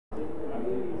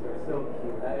so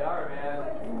cute. They are, man.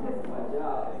 Good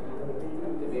job.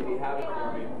 They maybe have it for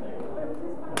me.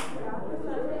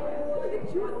 Look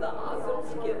at you with the awesome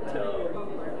skin tone.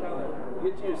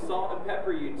 Get you salt and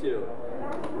pepper, you two.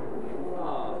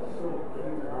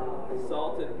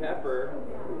 Salt and pepper.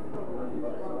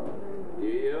 Do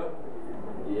you?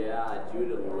 Yeah,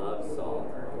 Judah loves salt.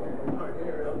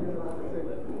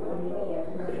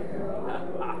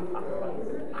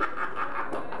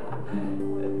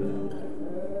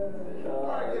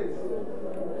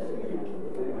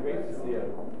 Great to see you.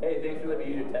 Hey, thanks for letting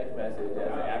me use your text message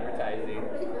as advertising.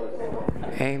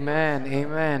 Amen.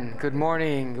 Amen. Good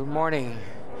morning. Good morning.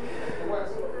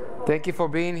 Thank you for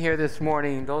being here this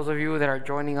morning. Those of you that are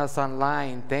joining us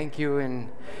online, thank you, and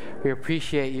we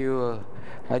appreciate you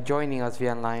joining us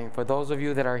via online. For those of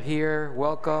you that are here,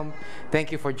 welcome.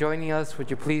 Thank you for joining us.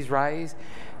 Would you please rise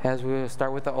as we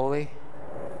start with the Ole?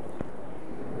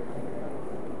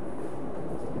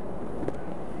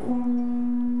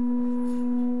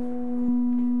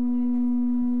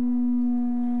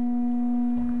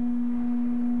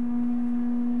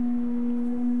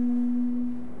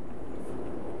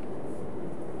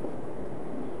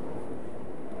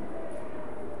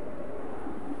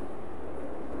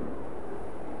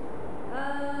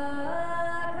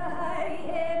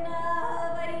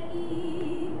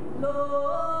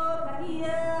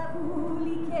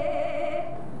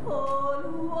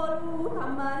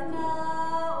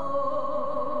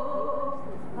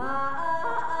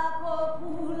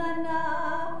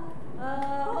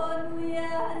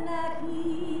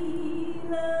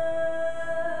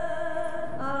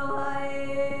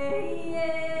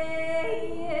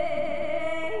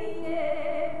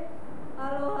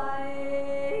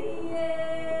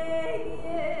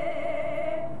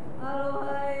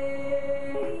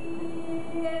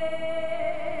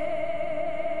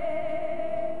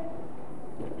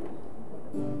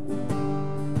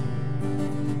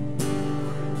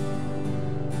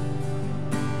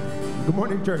 Good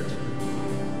morning, church.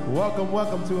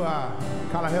 Welcome to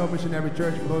Kalaheo Missionary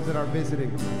Church. For those that are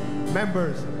visiting,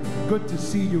 members, good to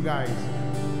see you guys.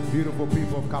 Beautiful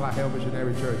people of Kalaheo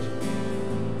Missionary Church.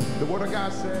 The Word of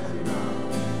God says in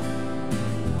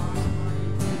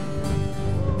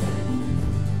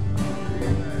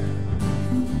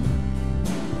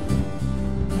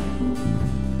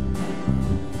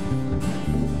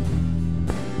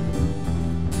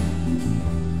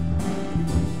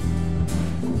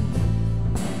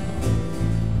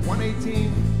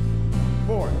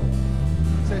 1:18:4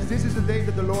 says, "This is the day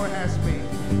that the Lord has made.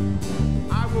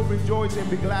 I will rejoice and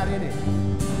be glad in it."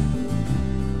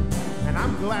 And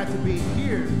I'm glad to be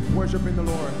here worshiping the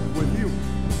Lord with you.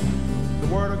 The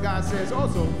Word of God says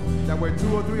also that where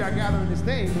 2 or 3 are gathered in His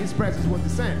name, His presence will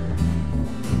descend.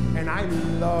 And I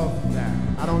love that.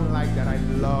 I don't like that. I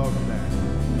love that.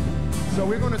 So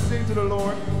we're going to sing to the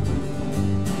Lord.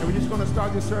 And we're just going to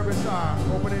start this service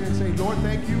opening and say, Lord,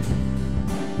 thank you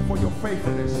for your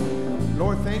faithfulness.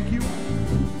 Lord, thank you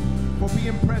for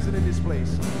being present in this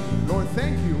place. Lord,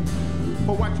 thank you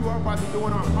for what you are about to do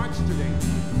in our hearts today.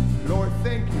 Lord,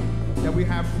 thank you that we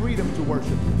have freedom to worship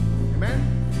you. Amen?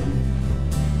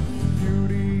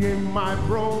 Beauty in my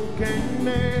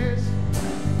brokenness,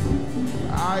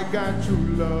 I got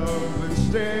true love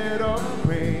instead of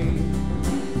pain.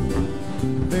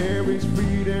 There is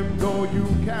freedom though you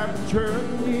captured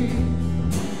me.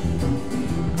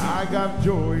 I got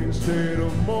joy instead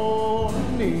of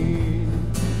mourning.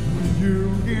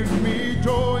 You give me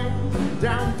joy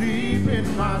down deep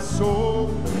in my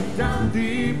soul, down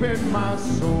deep in my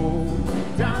soul,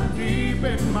 down deep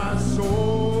in my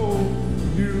soul.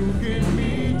 You give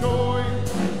me joy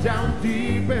down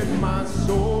deep in my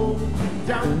soul,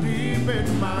 down deep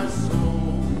in my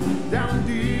soul, down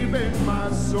deep in my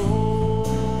soul.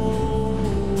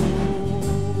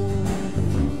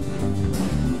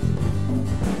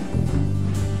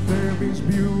 There is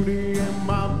beauty in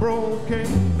my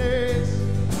brokenness.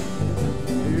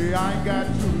 Yeah, I got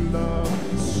true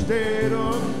love instead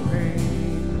of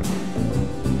pain.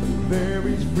 There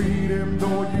is freedom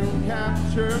though you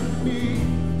captured me.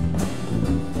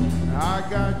 I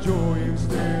got joy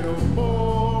instead of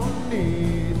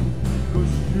mourning.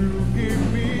 'Cause you give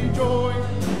me joy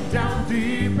down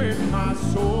deep in my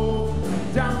soul,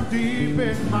 down deep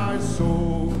in my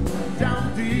soul,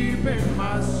 down deep in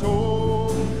my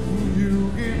soul.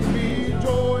 You give me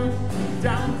joy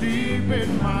down deep in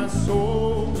my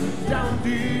soul, down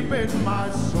deep in my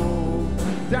soul,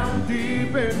 down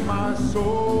deep in my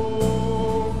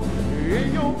soul.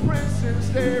 In your presence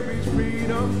there is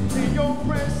freedom, in your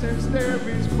presence there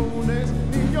is fullness,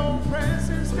 in your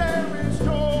presence there is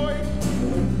joy,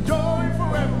 joy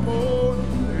forevermore.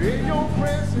 In your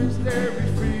presence presence there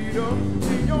is freedom.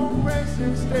 In your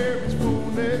presence there is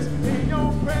fullness. In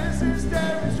your presence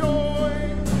there is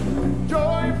joy.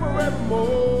 Joy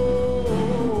forevermore.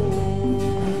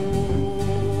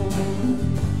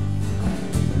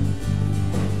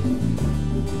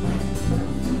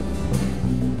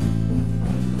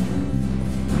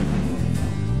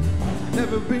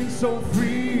 Never been so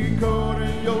free, caught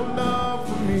in your love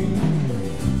for me.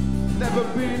 Never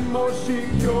been more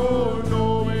secure,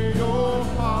 knowing your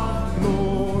heart,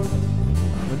 Lord.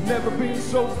 I've never been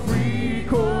so free,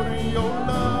 caught in your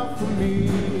love for me.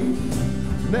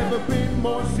 Never been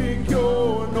more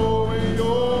secure, knowing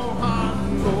your heart,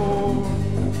 Lord.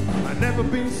 I've never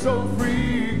been so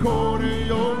free, caught in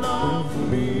your love for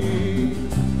me.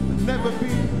 Never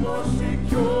been more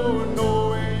secure,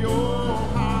 knowing your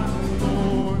heart,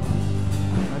 Lord.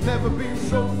 I've never been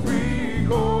so free,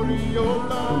 caught in your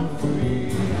love for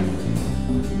me.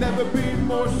 Never been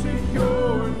more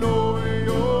secure, knowing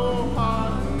your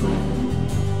heart, Lord.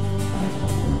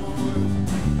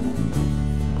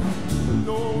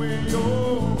 Knowing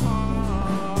your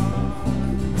heart.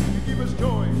 You give us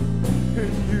joy,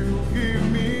 and you give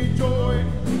me joy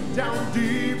down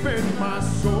deep in my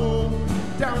soul.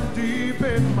 Down deep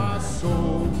in my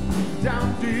soul,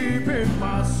 down deep in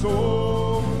my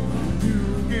soul, you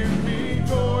give me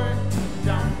joy.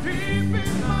 Down deep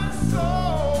in my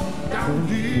soul, down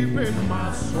deep in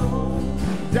my soul,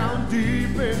 down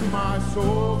deep in my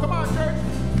soul. Come on, church.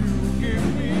 You give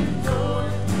me joy.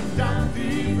 Down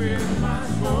deep in my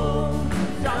soul,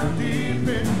 down deep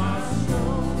in my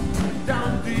soul,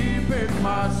 down deep in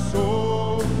my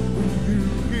soul. You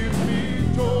give me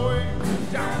joy.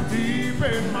 Down deep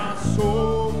in my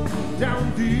soul,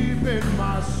 down deep in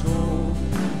my soul,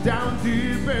 down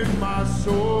deep in my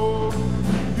soul,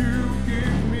 you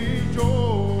give me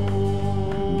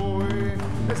joy.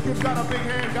 Let's give God a big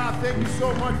hand. God, thank you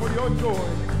so much for your joy.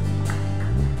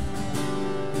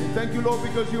 And thank you, Lord,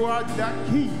 because you are that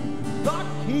king, not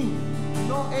a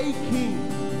king,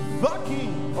 the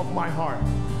king of my heart.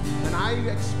 And I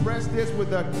express this with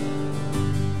the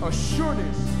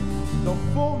assurance, the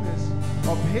fullness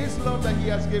of his love that he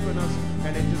has given us,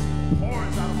 and it just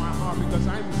pours out of my heart because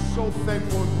I'm so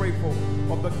thankful and grateful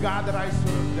of the God that I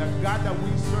serve, the God that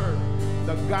we serve,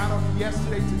 the God of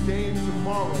yesterday, today, and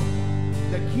tomorrow,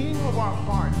 the King of our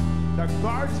heart that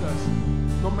guards us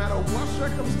no matter what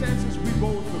circumstances we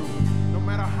go through, no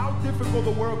matter how difficult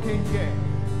the world can get.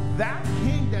 That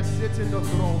King that sits in the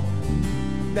throne,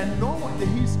 that no one, that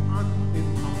he's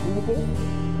unmovable,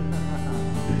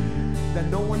 that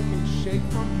no one can shake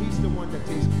from. He's the one that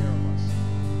takes care of us.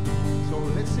 So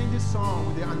let's sing this song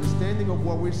with the understanding of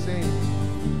what we're saying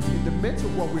in the midst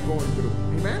of what we're going through.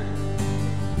 Amen?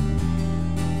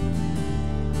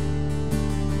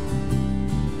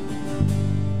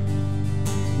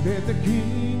 Let the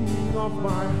King of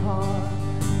my heart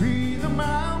be the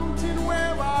mountain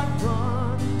where I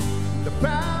run, the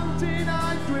fountain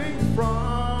I drink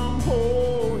from.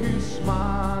 Oh, he's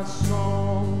my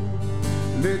song.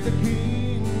 Let the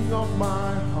King of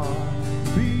my heart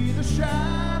be the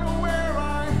shadow where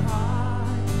I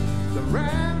hide, the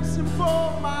ransom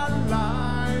for my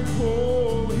life.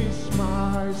 Oh, he's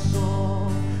my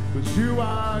song, 'cause you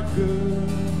are good,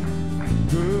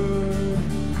 good.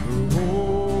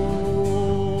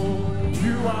 Oh,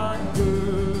 you are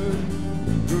good,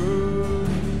 good.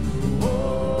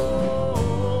 Oh,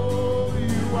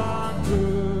 you are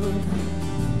good,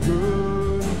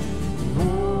 good.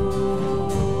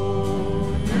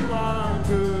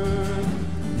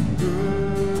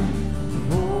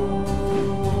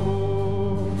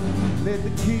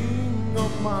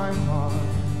 My heart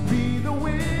be the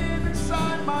wind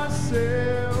inside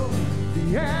myself,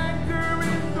 the anchor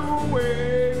in the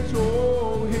waves.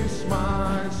 Oh, he's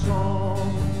my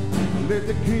song. Let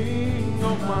the King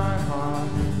of my heart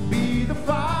be the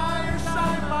fire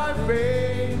inside my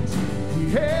veins,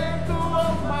 the echo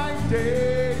of my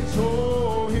days.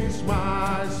 Oh, he's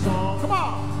my song. Come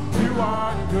on. You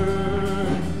are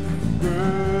good,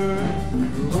 good.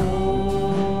 Oh,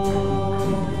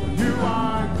 you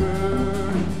are good.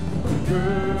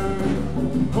 Good.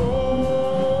 Oh,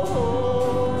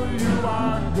 you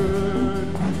are good,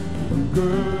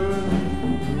 good.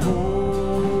 Oh,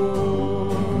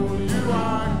 you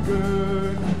are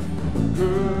good,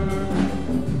 good.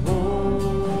 Oh,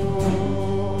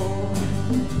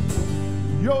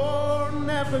 you're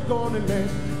never gonna let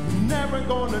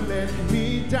me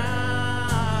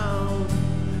down.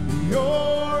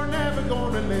 You're never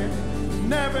gonna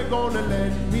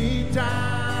let me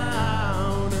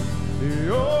down.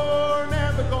 You're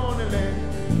never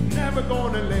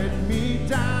gonna let me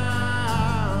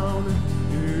down.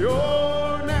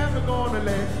 You're never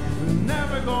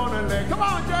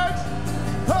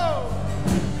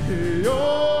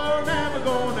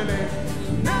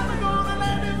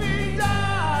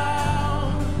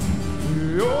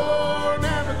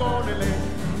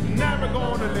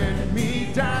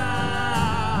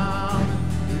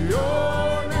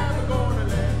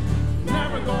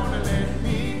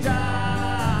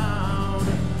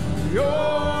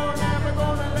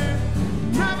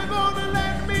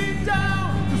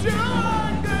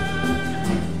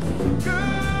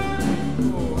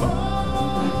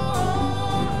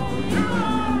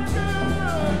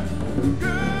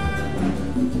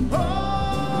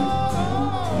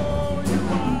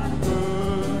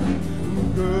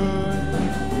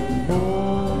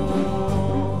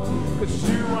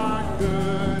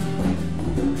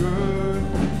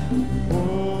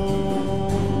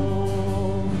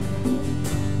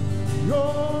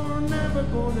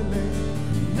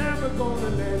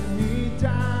let me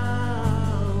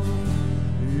down.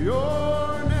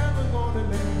 You're never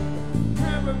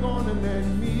gonna let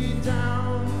me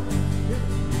down.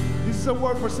 This is a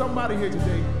word for somebody here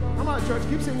today. Come on, church,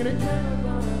 keep singing it.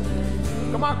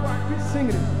 Come on, choir, keep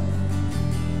singing it.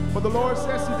 But the Lord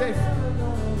says today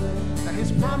that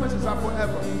His promises are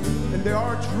forever, and they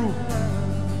are true.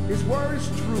 His word is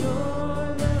true.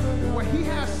 And what He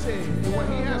has said and what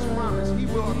He has promised, He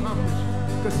will accomplish.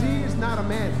 Because He is not a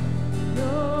man. He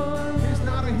is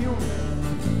not a human.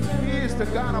 He is the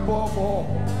God above all.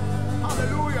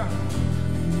 Hallelujah.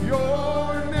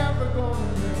 You're never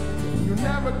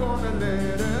gonna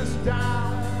let us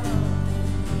down.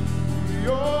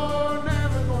 You're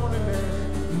never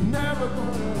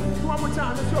gonna. One more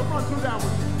time, let's go run through that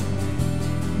one.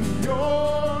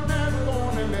 You're never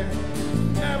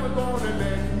gonna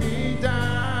let me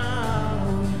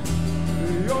down.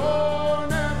 You're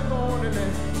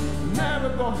never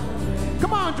gonna.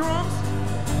 Come on, drums.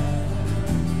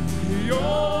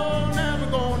 You're never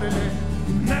gonna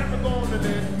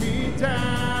let me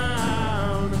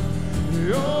down.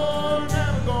 You're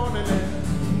never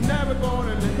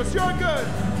gonna let, cause you're good,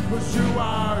 cause you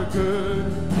are good,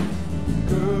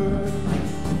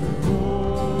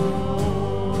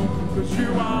 oh, cause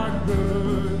you are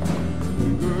good,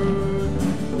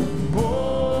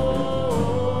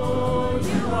 oh,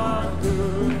 you are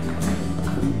good,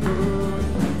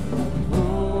 oh,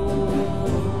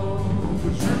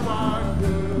 cause you are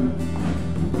good,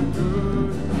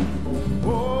 oh.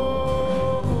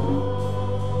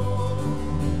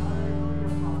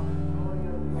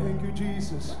 Thank you,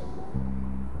 Jesus.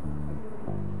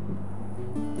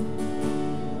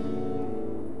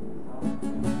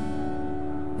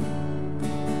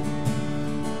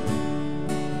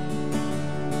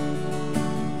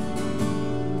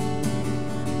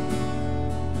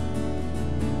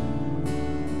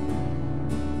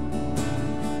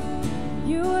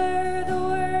 You were the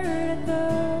Word at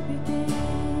the beginning,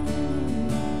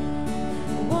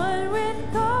 one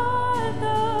with God,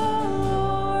 the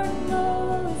Lord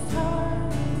Most High.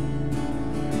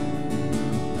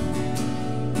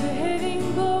 The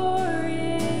hidden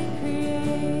glory in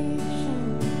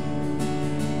creation,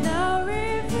 now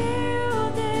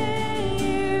revealed in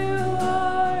you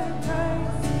are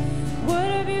Christ. What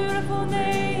a beautiful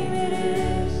name it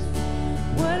is!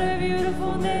 What a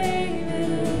beautiful name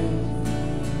it is!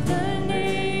 The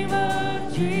name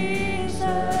of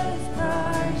Jesus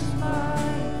Christ, my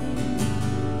King.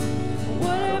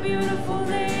 What a beautiful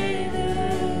name it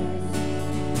is.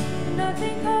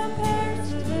 Nothing compares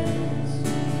to this.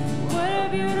 What a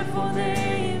beautiful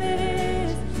name it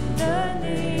is. The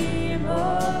name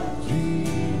of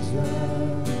Jesus.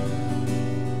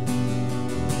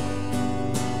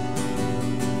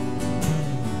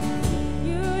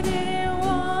 You didn't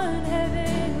want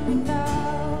heaven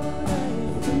without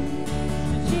us.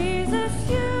 Jesus,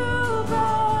 you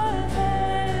brought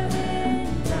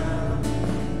heaven down.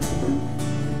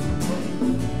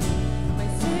 My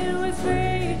sin was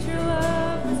great, your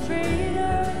love was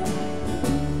greater.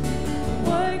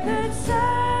 What could separate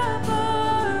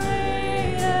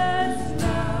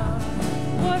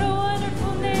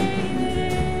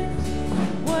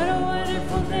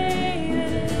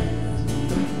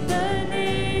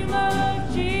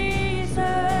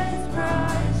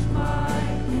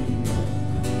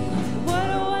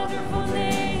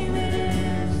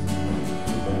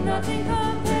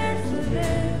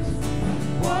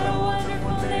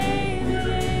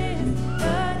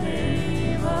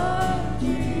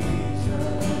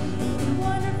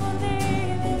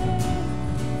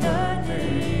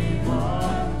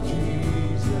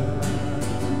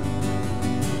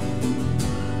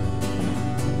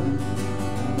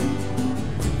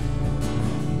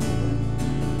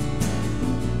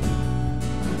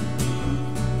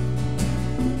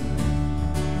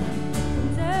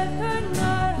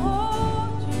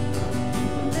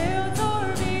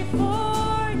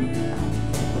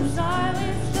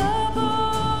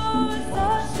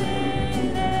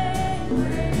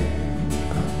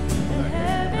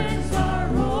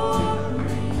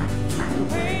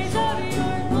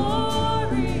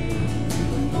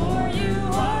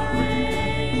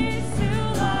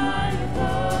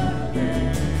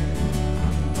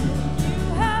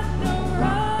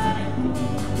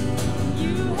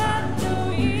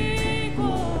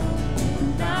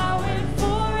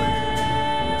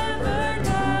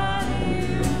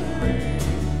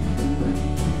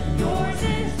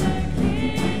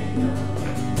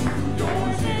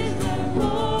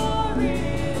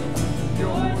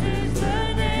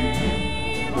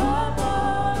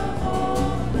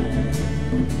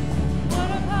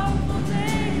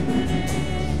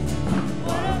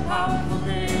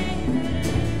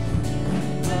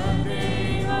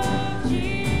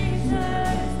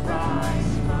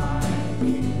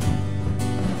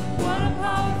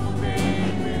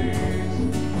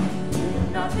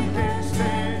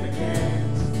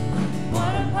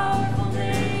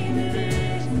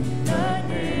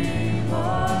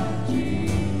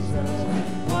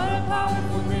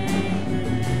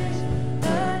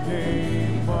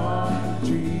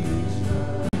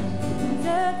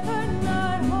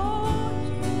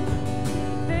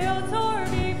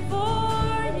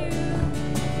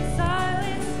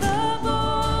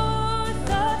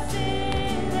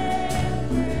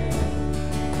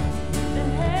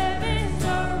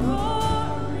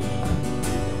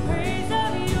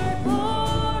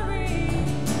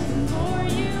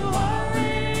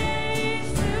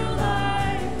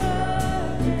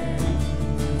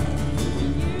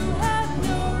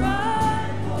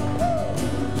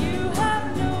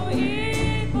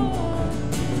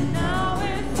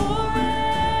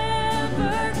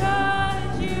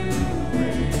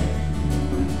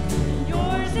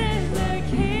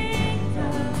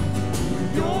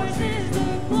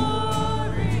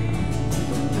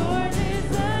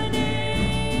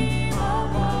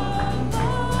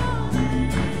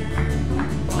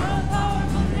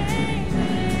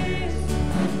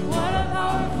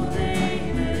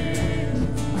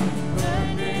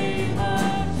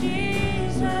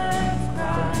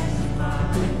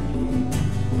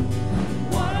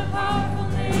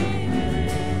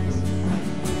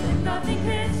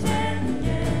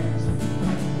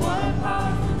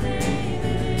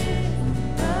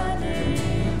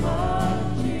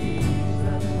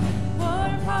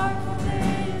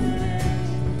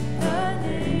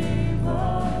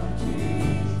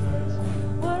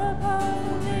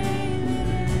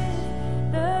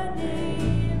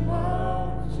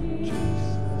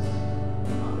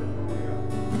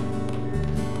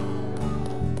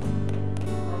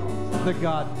Father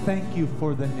God, thank you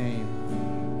for the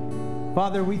name.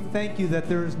 Father, we thank you that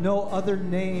there is no other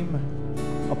name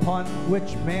upon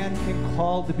which man can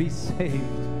call to be saved.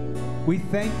 We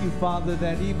thank you, Father,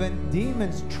 that even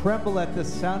demons tremble at the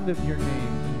sound of your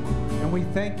name. And we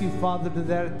thank you, Father,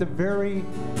 that at the very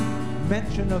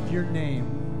mention of your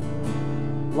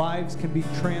name, lives can be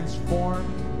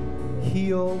transformed,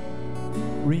 healed,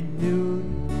 renewed,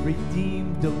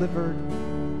 redeemed, delivered.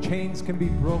 Chains can be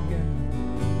broken.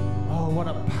 Oh, what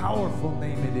a powerful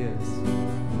name it is.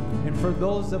 And for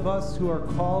those of us who are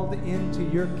called into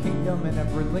your kingdom and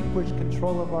have relinquished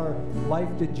control of our life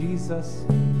to Jesus,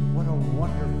 what a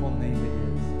wonderful name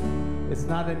it is. It's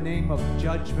not a name of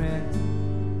judgment.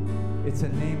 It's a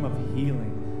name of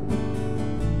healing,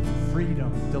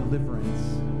 freedom,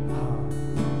 deliverance. Oh,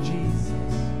 Jesus,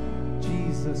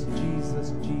 Jesus,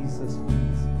 Jesus, Jesus,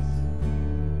 Jesus.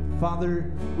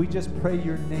 Father, we just pray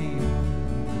your name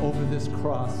over this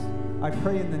cross. I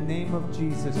pray in the name of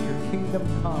Jesus, your kingdom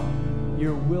come,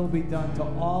 your will be done to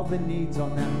all the needs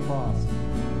on that cross.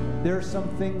 There are some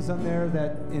things on there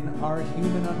that in our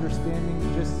human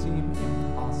understanding just seem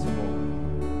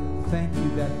impossible. Thank you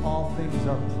that all things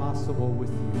are possible with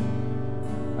you.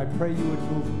 I pray you would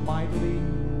move mightily,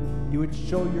 you would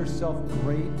show yourself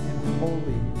great and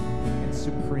holy and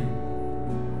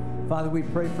supreme. Father, we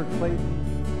pray for Clayton,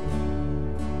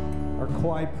 our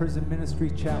Kauai Prison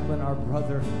Ministry chaplain, our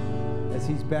brother, as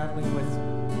he's battling with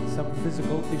some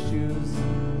physical issues,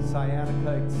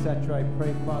 sciatica, etc. I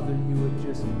pray, Father, you would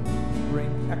just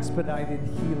bring expedited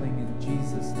healing in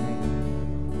Jesus'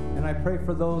 name. And I pray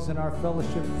for those in our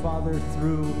fellowship, Father,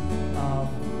 through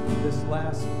this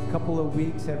last couple of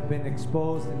weeks have been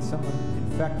exposed and some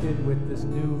infected with this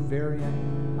new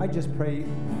variant. I just pray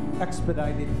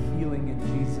expedited healing in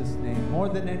Jesus' name. More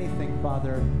than anything,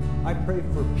 Father, I pray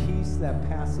for peace that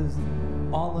passes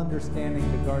all understanding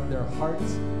to guard their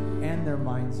hearts and their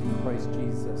minds in Christ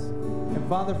Jesus. And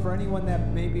Father, for anyone that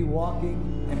may be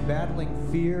walking and battling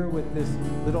fear with this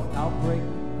little outbreak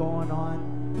going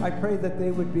on, I pray that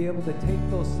they would be able to take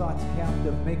those thoughts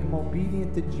captive, make them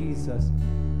obedient to Jesus.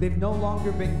 They've no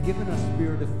longer been given a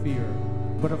spirit of fear,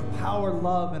 but of power,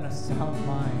 love, and a sound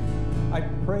mind. I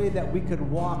pray that we could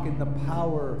walk in the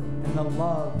power and the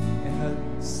love and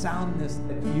the soundness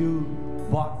that you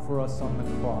bought for us on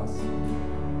the cross.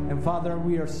 And Father,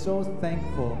 we are so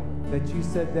thankful that you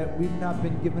said that we've not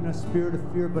been given a spirit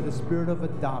of fear, but a spirit of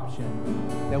adoption,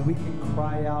 that we can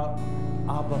cry out,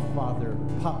 Abba, Father,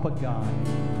 Papa God.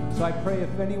 So I pray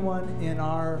if anyone in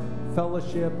our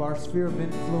fellowship, our sphere of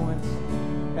influence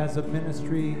as a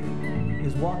ministry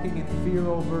is walking in fear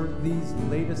over these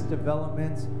latest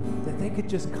developments, that they could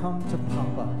just come to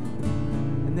Papa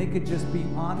and they could just be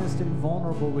honest and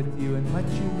vulnerable with you and let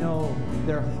you know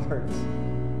their hearts.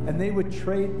 And they would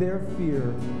trade their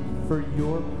fear for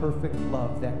your perfect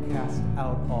love that casts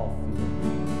out all fear.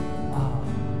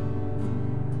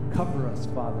 Cover us,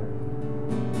 Father,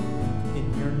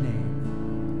 in your name.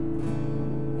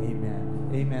 Amen.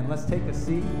 Amen. Let's take a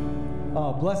seat.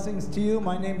 Blessings to you.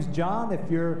 My name's John. If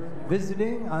you're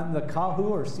visiting, I'm the Kahu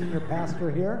or senior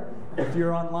pastor here. If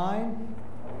you're online,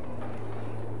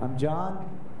 I'm John.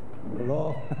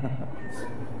 Hello.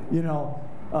 You know,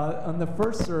 on the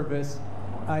first service,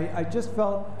 I just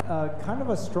felt kind of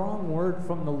a strong word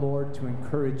from the Lord to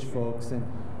encourage folks. And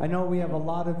I know we have a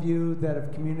lot of you that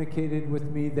have communicated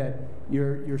with me that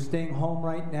you're staying home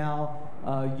right now.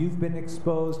 You've been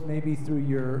exposed maybe through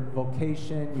your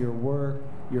vocation, your work,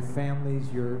 your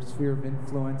families, your sphere of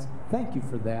influence. Thank you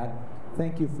for that.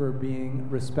 Thank you for being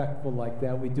respectful like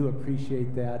that. We do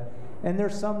appreciate that. And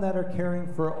there's some that are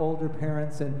caring for older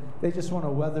parents, and they just want to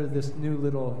weather this new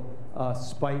little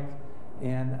spike.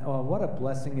 And what a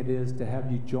blessing it is to have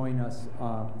you join us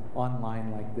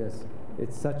online like this.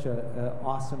 It's such an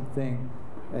awesome thing.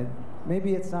 And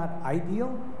maybe it's not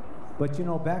ideal, but you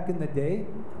know, back in the day,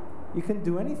 you can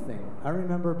do anything. I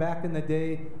remember back in the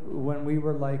day when we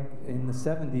were like in the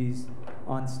 70s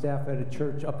on staff at a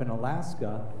church up in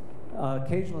Alaska,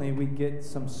 occasionally we'd get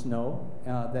some snow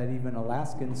that even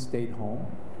Alaskans stayed home,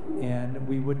 and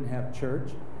we wouldn't have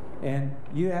church. And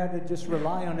you had to just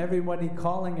rely on everybody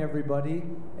calling everybody.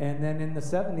 And then in the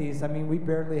 70s, I mean, we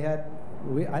barely had,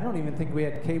 I don't even think we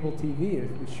had cable TV.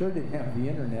 We sure didn't have the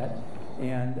internet.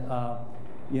 And,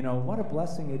 you know, what a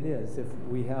blessing it is if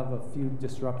we have a few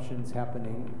disruptions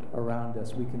happening around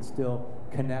us. We can still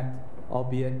connect,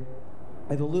 albeit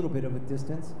at a little bit of a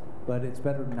distance, but it's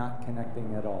better not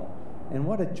connecting at all. And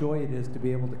what a joy it is to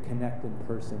be able to connect in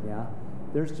person, yeah?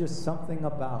 There's just something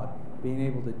about being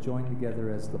able to join together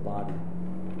as the body.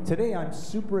 Today I'm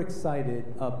super excited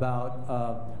about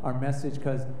our message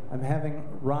because I'm having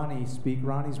Ronnie speak.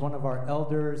 Ronnie's one of our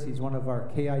elders. He's one of our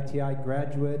KITI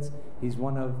graduates. He's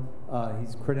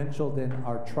he's credentialed in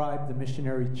our tribe, the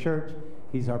Missionary Church.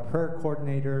 He's our prayer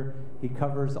coordinator. He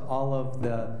covers all of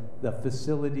the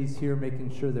facilities here,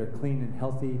 making sure they're clean and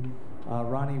healthy.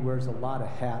 Ronnie wears a lot of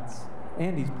hats,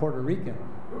 and he's Puerto Rican.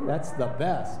 That's the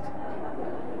best.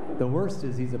 The worst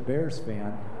is he's a Bears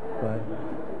fan, but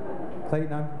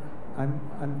Clayton,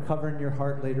 I'm covering your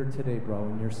heart later today, bro,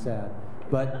 and you're sad.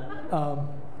 But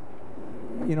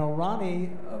you know,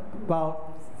 Ronnie,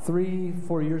 about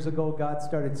 3-4 years ago, God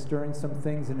started stirring some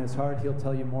things in his heart. He'll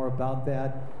tell you more about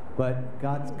that. But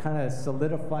God kind of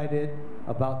solidified it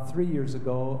about 3 years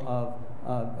ago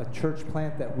of a church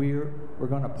plant that we're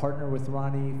going to partner with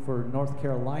Ronnie for North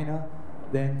Carolina.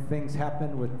 Then things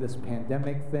happened with this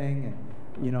pandemic thing, and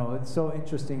you know, it's so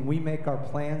interesting. We make our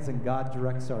plans and God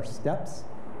directs our steps.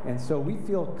 And so we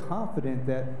feel confident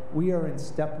that we are in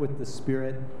step with the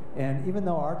Spirit. And even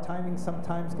though our timing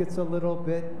sometimes gets a little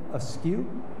bit askew,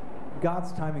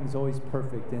 God's timing is always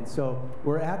perfect. And so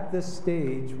we're at this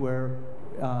stage where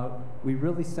we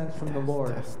really sense from the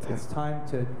Lord it's time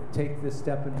to take this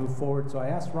step and move forward. So I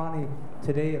asked Ronnie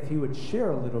today if he would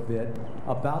share a little bit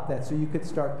about that so you could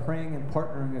start praying and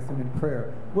partnering with him in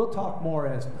prayer. We'll talk more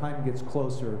as time gets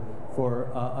closer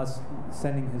for us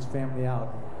sending his family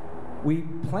out. We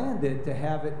planned it to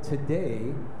have it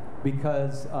today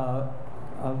because a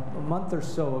month or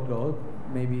so ago,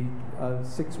 maybe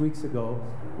 6 weeks ago,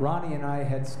 Ronnie and I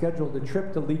had scheduled a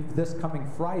trip to leave this coming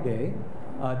Friday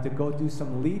to go do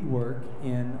some lead work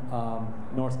in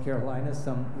North Carolina,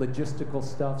 some logistical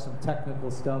stuff, some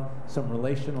technical stuff, some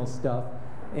relational stuff.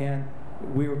 And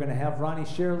we were going to have Ronnie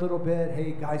share a little bit.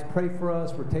 Hey, guys, pray for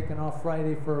us. We're taking off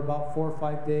Friday for about 4 or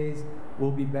 5 days. We'll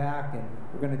be back, and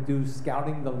we're going to do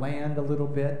scouting the land a little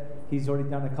bit. He's already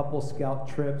done a couple scout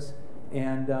trips.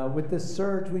 And with this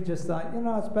surge, we just thought, you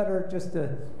know, it's better just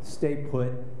to stay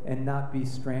put and not be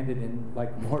stranded in,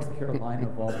 like, North Carolina,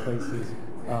 of all places,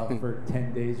 for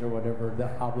 10 days or whatever the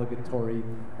obligatory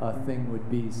thing would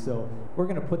be. So we're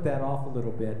going to put that off a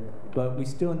little bit. But we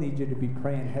still need you to be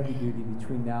praying heavy duty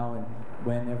between now and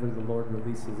whenever the Lord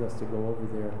releases us to go over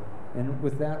there. And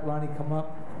with that, Ronnie, come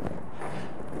up.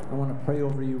 I want to pray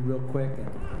over you real quick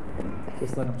and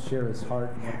just let him share his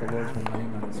heart and what the Lord's been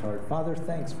laying on his heart. Father,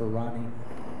 thanks for Ronnie.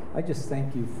 I just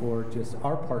thank you for just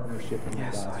our partnership in the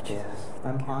gospel.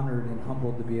 I'm honored and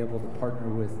humbled to be able to partner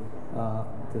with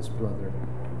this brother.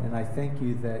 And I thank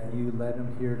you that you led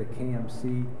him here to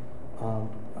KMC.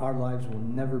 Our lives will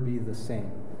never be the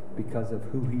same because of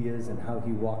who he is and how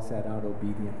he walks that out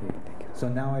obediently. So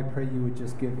now I pray you would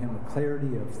just give him a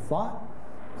clarity of thought,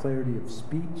 clarity of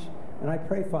speech. And I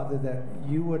pray, Father, that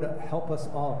you would help us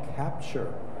all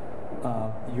capture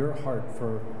your heart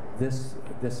for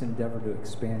this endeavor to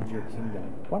expand your kingdom.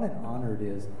 What an honor it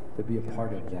is to be a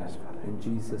part of that. In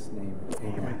Jesus' name,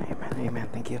 amen. Amen, amen.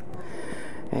 Thank you.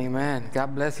 Amen.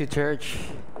 God bless you, church.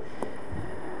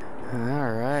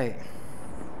 All right.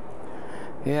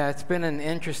 Yeah, it's been an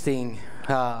interesting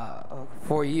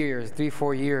 4 years,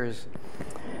 3-4 years.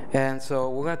 And so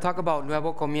we're going to talk about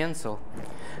Nuevo Comienzo.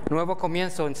 Nuevo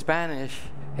Comienzo in Spanish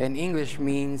and English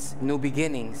means new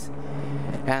beginnings.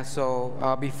 And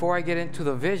so before I get into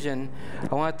the vision,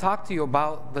 I want to talk to you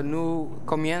about the new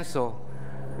comienzo,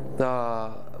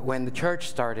 when the church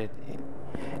started.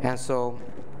 And so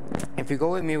if you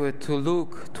go with me to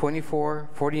Luke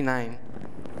 24:49,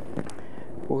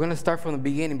 we're going to start from the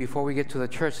beginning before we get to the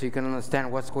church so you can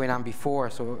understand what's going on before,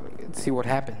 so see what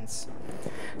happens.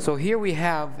 So here we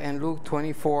have in Luke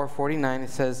 24:49, it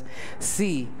says,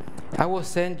 "See, I will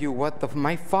send you what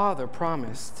my Father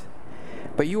promised,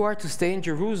 but you are to stay in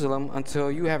Jerusalem until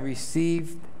you have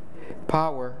received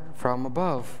power from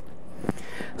above."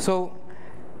 So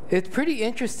it's pretty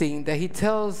interesting that he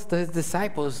tells his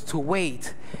disciples to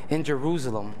wait in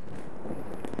Jerusalem.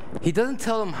 He doesn't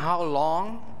tell them how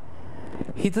long.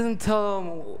 He doesn't tell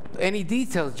them any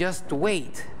details, just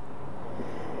wait.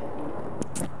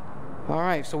 All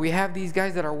right, so we have these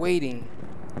guys that are waiting.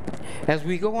 As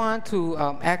we go on to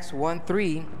Acts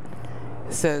 1:3,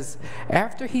 it says,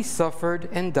 "After he suffered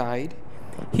and died,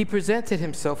 he presented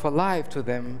himself alive to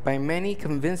them by many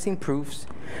convincing proofs,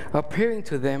 appearing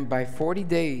to them by 40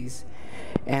 days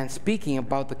and speaking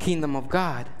about the kingdom of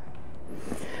God."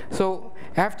 So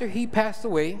after he passed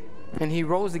away and he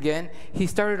rose again, he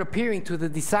started appearing to the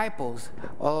disciples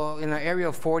in an area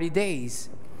of 40 days.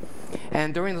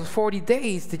 And during those 40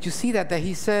 days, did you see that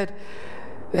he said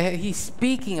He's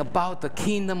speaking about the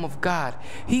kingdom of God.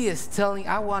 He is telling,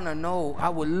 I want to know, I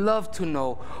would love to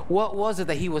know, what was it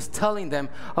that he was telling them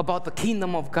about the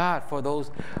kingdom of God for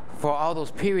all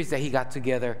those periods that he got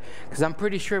together? Because I'm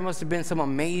pretty sure it must have been some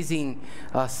amazing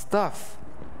stuff.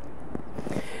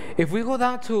 If we go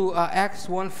down to Acts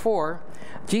 1:4,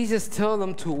 Jesus told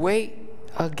them to wait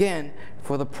again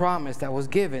for the promise that was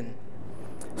given.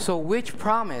 So which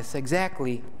promise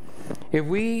exactly? If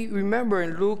we remember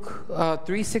in Luke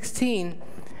 3:16,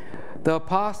 the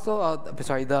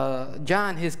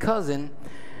John, his cousin,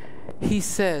 he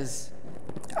says,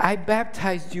 I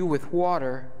baptized you with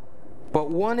water, but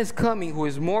one is coming who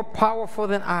is more powerful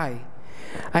than I.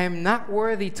 I am not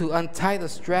worthy to untie the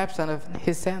straps on of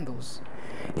his sandals.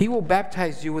 He will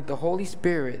baptize you with the Holy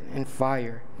Spirit and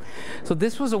fire. So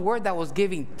this was a word that was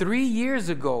given 3 years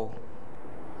ago.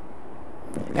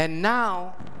 And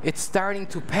now it's starting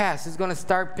to pass. It's going to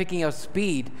start picking up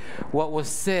speed, what was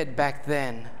said back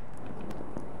then.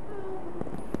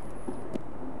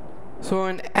 So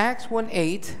in Acts 1:8,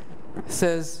 it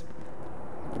says,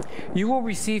 you will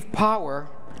receive power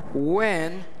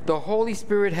when the Holy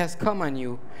Spirit has come on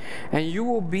you, and you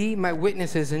will be my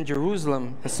witnesses in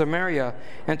Jerusalem and Samaria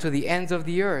and to the ends of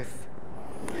the earth.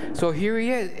 So here he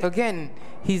is again.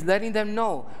 He's letting them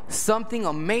know something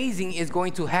amazing is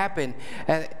going to happen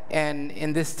and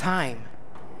in this time.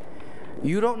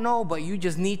 You don't know, but you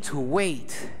just need to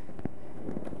wait.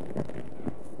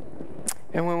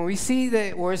 And when we see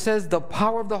that where it says the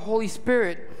power of the Holy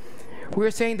Spirit,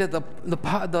 we're saying that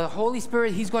the Holy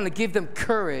Spirit, he's going to give them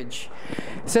courage.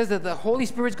 It says that the Holy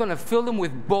Spirit is going to fill them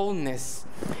with boldness.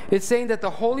 It's saying that the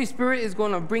Holy Spirit is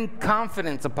going to bring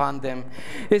confidence upon them.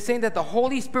 It's saying that the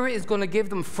Holy Spirit is going to give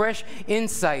them fresh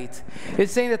insight.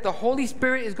 It's saying that the Holy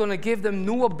Spirit is going to give them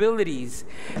new abilities.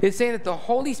 It's saying that the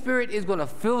Holy Spirit is going to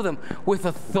fill them with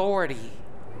authority.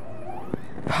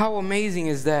 How amazing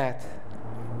is that?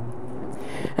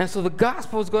 And so the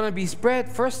gospel is going to be spread,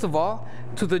 first of all,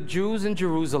 to the Jews in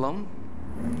Jerusalem.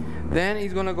 Then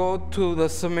he's going to go to the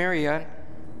Samaria,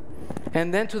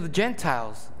 and then to the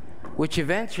Gentiles, which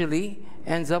eventually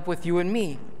ends up with you and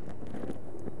me.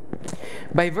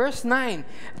 By verse 9,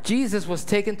 Jesus was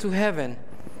taken to heaven.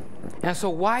 And so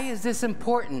why is this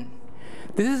important?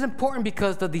 This is important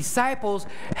because the disciples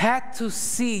had to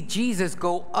see Jesus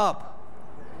go up,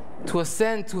 to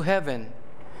ascend to heaven.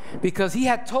 Because he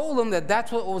had told them that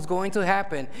that's what was going to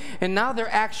happen. And now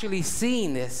they're actually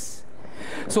seeing this.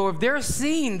 So if they're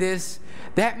seeing this,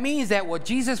 that means that what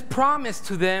Jesus promised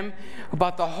to them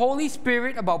about the Holy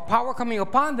Spirit, about power coming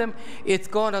upon them, it's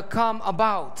going to come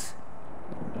about.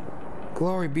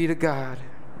 Glory be to God.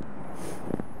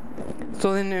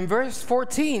 So then in verse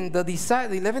 14, the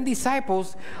 11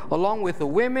 disciples, along with the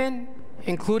women,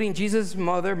 including Jesus'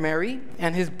 mother, Mary,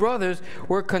 and his brothers,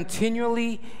 were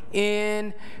continually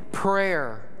in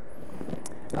prayer.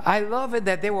 I love it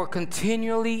that they were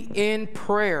continually in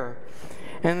prayer.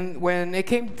 And when it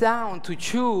came down to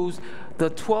choose the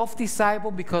 12th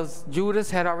disciple, because Judas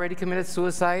had already committed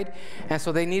suicide, and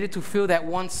so they needed to fill that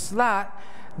one slot,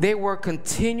 they were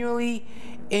continually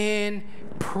in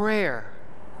prayer.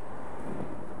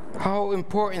 How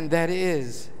important that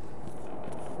is.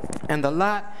 And the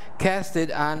lot casted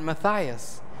on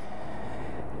Matthias.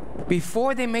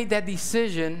 Before they made that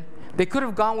decision, they could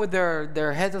have gone with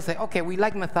their heads and say, okay, we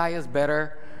like Matthias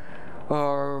better,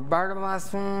 or Barnabas,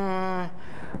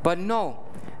 but no.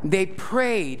 They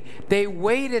prayed. They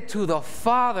waited till the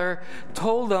Father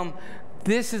told them,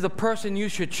 this is the person you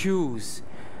should choose.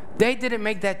 They didn't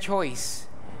make that choice.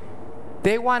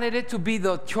 They wanted it to be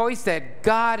the choice that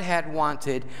God had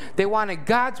wanted. They wanted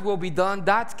God's will be done,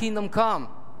 God's kingdom come.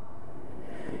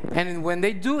 And when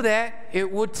they do that,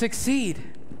 it would succeed.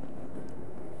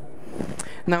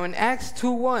 Now in Acts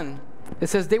 2:1, it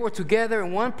says they were together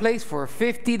in one place for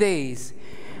 50 days.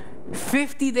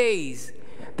 50 days.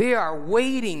 They are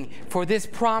waiting for this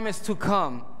promise to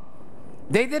come.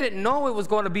 They didn't know it was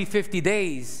going to be 50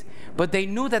 days, but they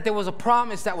knew that there was a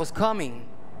promise that was coming.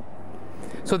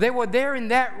 So they were there in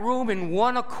that room in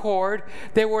one accord.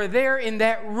 They were there in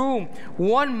that room,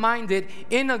 one-minded,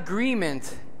 in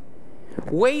agreement,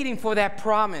 waiting for that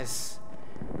promise.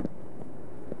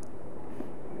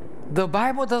 The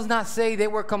Bible does not say they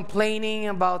were complaining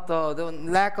about the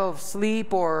lack of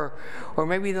sleep or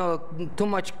maybe too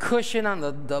much cushion on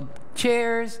the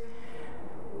chairs.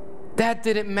 That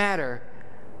didn't matter.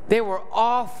 They were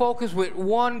all focused with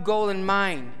one goal in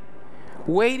mind,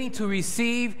 waiting to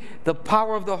receive the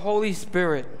power of the Holy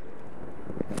Spirit.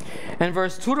 And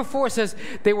verse 2 to 4 says,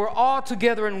 they were all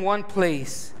together in one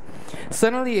place.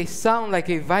 Suddenly a sound like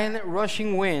a violent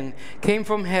rushing wind came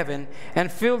from heaven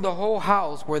and filled the whole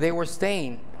house where they were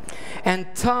staying.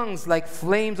 And tongues like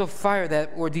flames of fire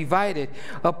that were divided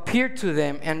appeared to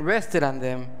them and rested on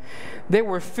them. They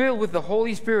were filled with the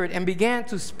Holy Spirit and began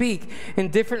to speak in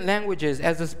different languages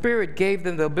as the Spirit gave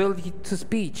them the ability to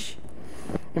speak.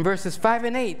 In verses 5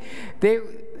 and 8,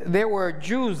 there were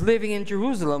Jews living in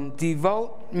Jerusalem,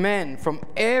 devout men from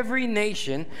every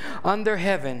nation under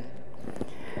heaven.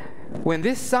 When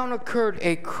this sound occurred,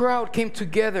 a crowd came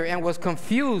together and was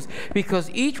confused because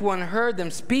each one heard them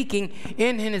speaking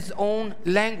in his own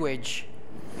language.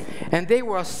 And they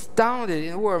were astounded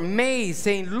and were amazed,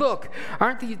 saying, "Look,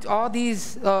 aren't all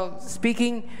these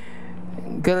speaking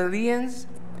Galileans?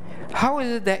 How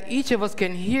is it that each of us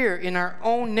can hear in our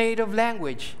own native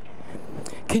language?"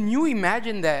 Can you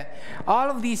imagine that? All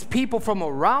of these people from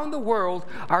around the world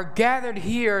are gathered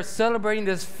here celebrating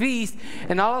this feast,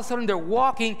 and all of a sudden they're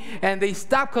walking and they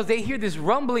stop because they hear this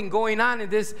rumbling going on in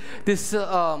this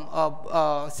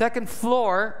second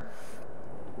floor,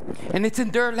 and it's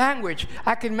in their language.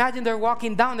 I can imagine they're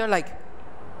walking down, they're like,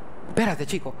 "Espérate,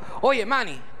 chico. Oye,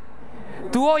 Manny.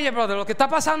 Tú oye, brother, lo que está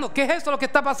pasando, ¿qué es esto lo que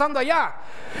está pasando allá?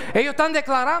 Ellos están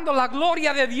declarando la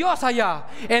gloria de Dios allá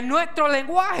en nuestro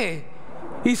lenguaje.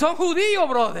 Y son judíos,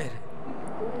 brother."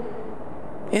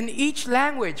 In each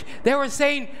language, they were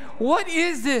saying, "What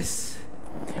is this?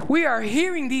 We are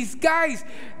hearing these guys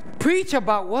preach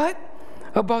about what?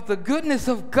 About the goodness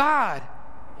of God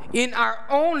in our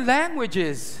own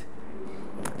languages."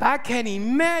 I can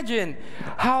imagine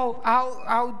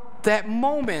how that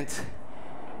moment,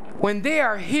 when they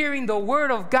are hearing the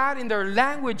word of God in their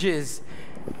languages,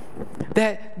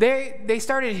 that they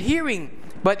started hearing,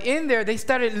 but in there they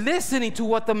started listening to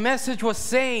what the message was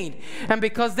saying. And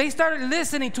because they started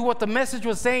listening to what the message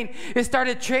was saying, it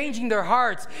started changing their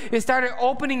hearts. It started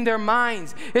opening their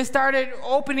minds. It started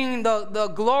opening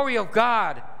the glory of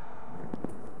God.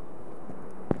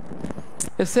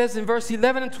 It says in verse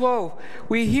 11 and 12,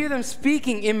 we hear them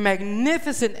speaking in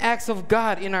magnificent acts of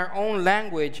God in our own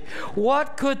language.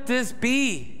 What could this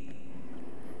be?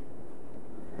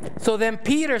 So then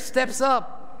Peter steps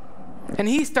up and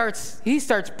he starts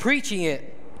preaching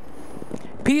it.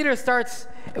 Peter starts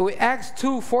with Acts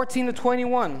 2:14 to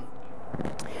 21.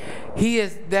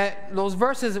 Those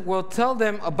verses will tell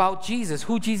them about Jesus,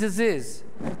 who Jesus is.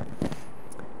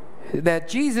 That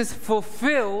Jesus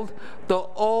fulfilled the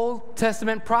Old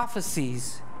Testament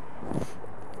prophecies.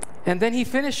 And then he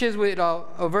finishes with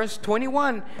verse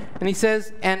 21, and he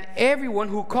says, "And everyone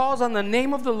who calls on the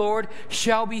name of the Lord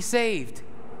shall be saved."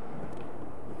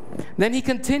 Then he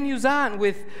continues on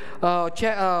with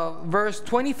verse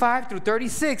 25 through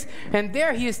 36, and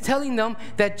there he is telling them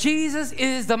that Jesus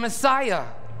is the Messiah.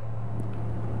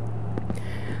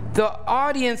 The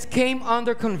audience came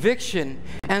under conviction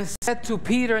and said to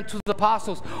Peter and to the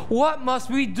apostles, "What must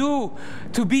we do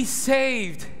to be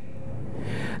saved?"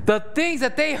 The things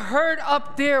that they heard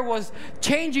up there was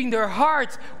changing their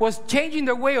hearts, was changing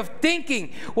their way of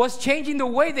thinking, was changing the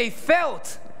way they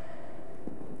felt.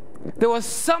 There was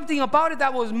something about it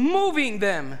that was moving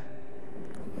them,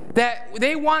 that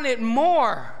they wanted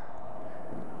more.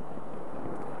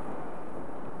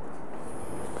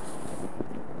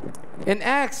 In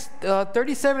Acts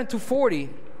 37 to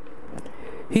 40,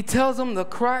 he tells them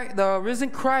the risen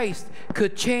Christ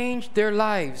could change their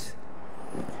lives.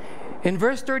 In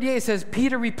verse 38 it says,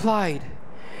 Peter replied,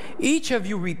 "Each of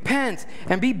you repent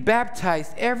and be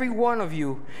baptized, every one of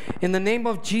you, in the name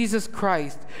of Jesus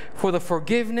Christ for the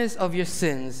forgiveness of your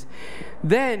sins.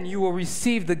 Then you will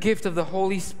receive the gift of the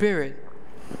Holy Spirit."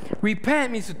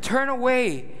 Repent means to turn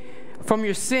away from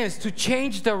your sins, to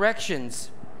change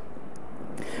directions.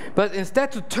 But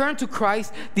instead to turn to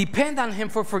Christ, depend on Him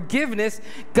for forgiveness,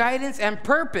 guidance, and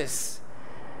purpose.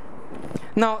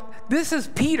 Now, this is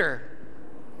Peter.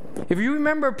 If you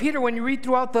remember Peter, when you read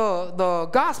throughout the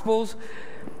Gospels,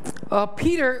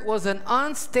 Peter was an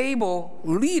unstable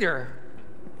leader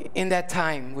in that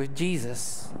time with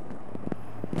Jesus.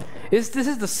 This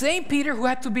is the same Peter who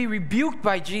had to be rebuked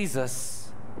by Jesus.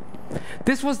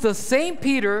 This was the same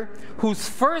Peter whose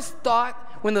first thought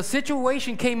when the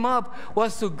situation came up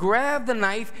was to grab the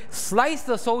knife, slice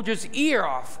the soldier's ear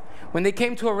off when they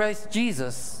came to arrest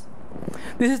Jesus.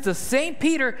 This is the same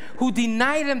Peter who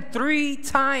denied Him 3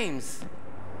 times.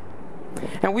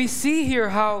 And we see here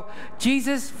how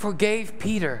Jesus forgave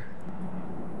Peter.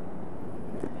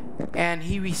 And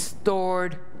He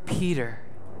restored Peter.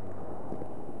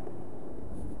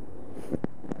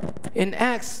 In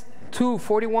Acts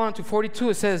 2:41 to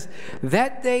 42, it says,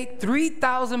 "That day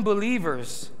 3,000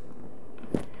 believers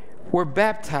were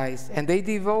baptized, and they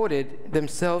devoted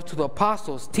themselves to the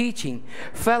apostles' teaching,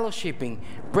 fellowshipping,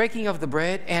 breaking of the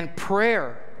bread, and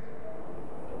prayer.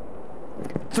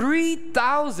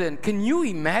 3,000. Can you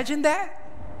imagine that?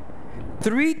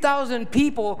 3,000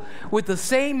 people with the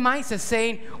same mindset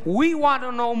saying, we want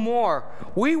to know more.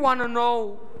 We want to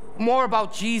know more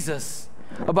about Jesus,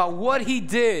 about what he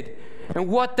did and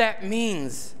what that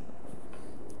means.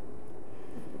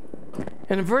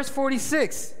 And in verse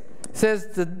 46, it says,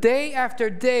 the day after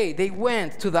day they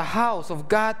went to the house of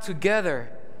God together.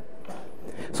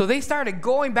 So they started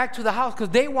going back to the house because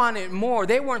they wanted more.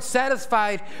 They weren't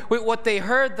satisfied with what they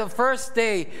heard the first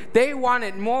day. They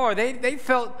wanted more. They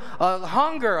felt a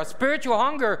hunger, a spiritual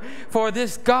hunger for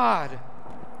this God.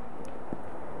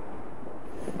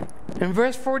 In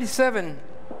verse 47,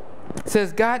 it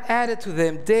says, God added to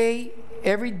them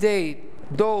every day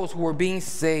those who were being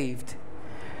saved.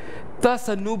 Thus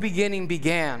a new beginning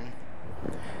began.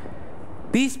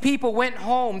 These people went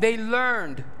home. They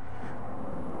learned.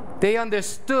 They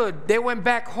understood. They went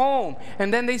back home.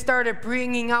 And then they started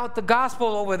bringing out the gospel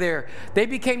over there. They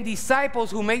became disciples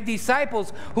who made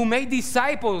disciples who made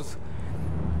disciples.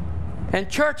 And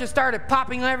churches started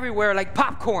popping everywhere like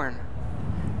popcorn.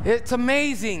 It's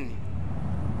amazing.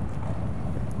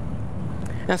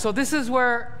 And so this is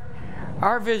where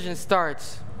our vision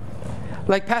starts.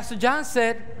 Like Pastor John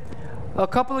said, a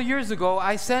couple of years ago,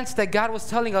 I sensed that God was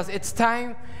telling us it's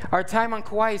time, our time on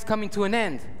Kauai is coming to an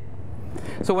end.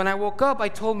 So when I woke up, I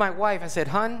told my wife, I said,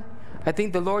 "Hun, I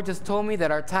think the Lord just told me that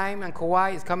our time on Kauai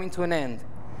is coming to an end."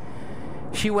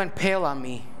 She went pale on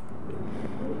me.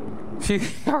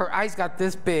 Her eyes got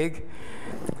this big.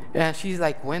 And she's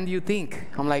like, "When do you think?"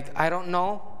 I'm like, "I don't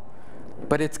know,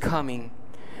 but it's coming."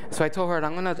 So I told her,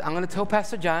 I'm gonna tell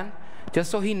Pastor John, just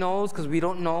so he knows, because we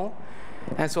don't know,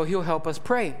 and so he'll help us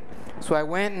pray. So I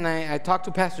went and I talked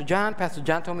to Pastor John. Pastor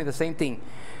John told me the same thing.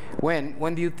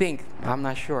 When do you think? I'm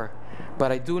not sure,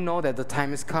 but I do know that the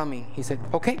time is coming. He said,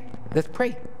 "Okay, let's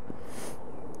pray."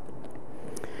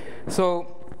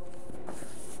 So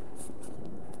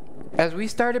as we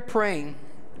started praying,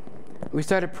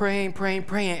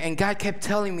 and God kept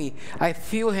telling me, "I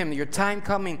feel him. Your time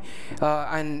coming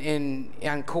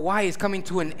on Kauai is coming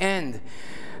to an end."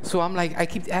 So I'm like, I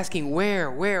keep asking, where,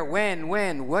 when,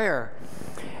 where?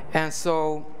 And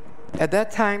so at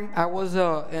that time, I was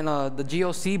in the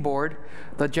GOC board,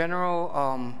 the General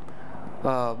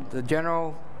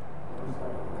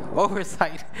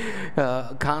Oversight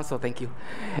Council. Thank you.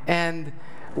 And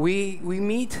we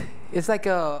meet. It's like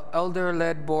a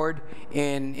elder-led board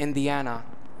in Indiana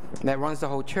that runs the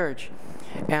whole church.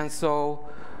 And so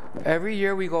every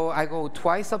year I go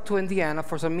twice up to Indiana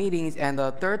for some meetings, and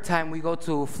the third time we go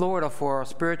to Florida for a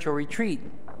spiritual retreat.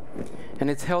 And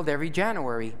it's held every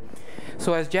January.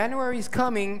 So as January is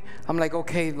coming, I'm like,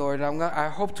 "Okay, Lord, I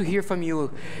hope to hear from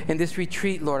you in this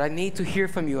retreat, Lord. I need to hear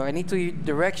from you. I need to hear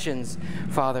directions,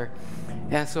 Father."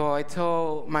 And so I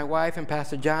told my wife and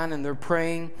Pastor John, and they're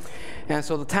praying. And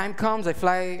so the time comes, I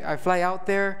fly out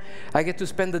there. I get to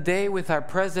spend the day with our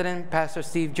president, Pastor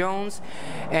Steve Jones.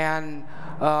 And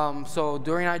so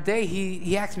during our day,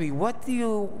 he asked me,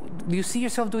 do you see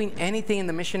yourself doing anything in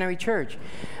the missionary church?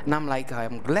 And I'm like,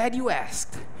 "I'm glad you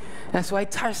asked." And so I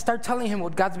start telling him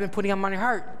what God's been putting on my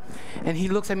heart. And he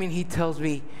looks at me and he tells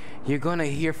me, "You're going to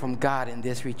hear from God in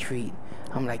this retreat."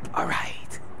 I'm like, "All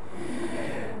right."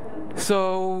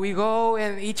 So we go,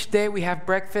 and each day we have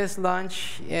breakfast,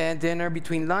 lunch, and dinner.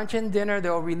 Between lunch and dinner,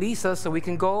 they'll release us so we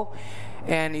can go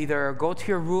and either go to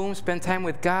your room, spend time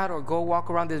with God, or go walk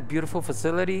around this beautiful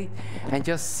facility and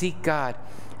just seek God.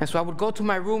 And so I would go to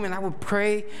my room and I would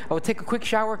pray. I would take a quick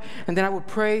shower, and then I would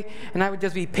pray, and I would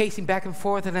just be pacing back and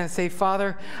forth, and then say,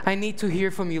 "Father, I need to hear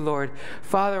from you, Lord.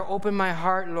 Father, open my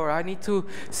heart, Lord. I need to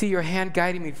see your hand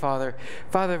guiding me, Father.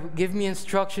 Father, give me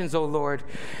instructions, oh Lord."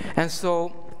 And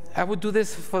so I would do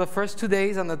this for the first 2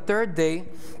 days. On the third day,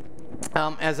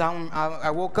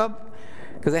 I woke up,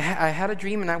 because I had a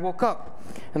dream, and I woke up.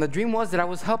 And the dream was that I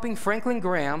was helping Franklin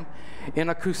Graham in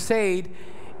a crusade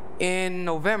in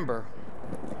November.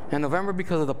 In November,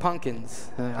 because of the pumpkins.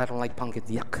 I don't like pumpkins,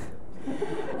 yuck.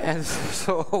 And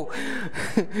so,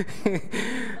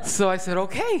 so I said,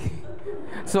 "Okay."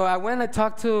 So I went and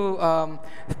talked to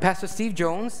Pastor Steve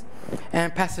Jones,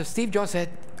 and Pastor Steve Jones said,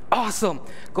 "Awesome,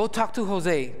 go talk to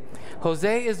Jose."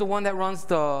 Jose is the one that runs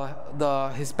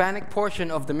the Hispanic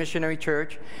portion of the missionary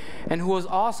church, and who was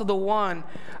also the one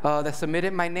that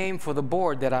submitted my name for the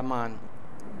board that I'm on.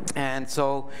 And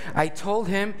so I told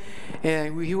him,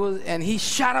 and he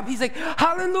shot up. He's like,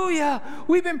 "Hallelujah!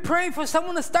 We've been praying for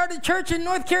someone to start a church in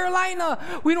North Carolina.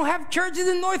 We don't have churches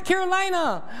in North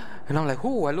Carolina." And I'm like,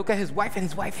 "Oh!" I look at his wife, and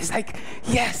his wife is like,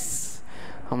 "Yes."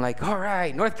 I'm like, all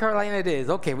right, North Carolina it is.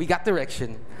 Okay, we got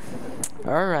direction.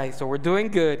 All right, so we're doing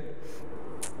good.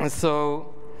 And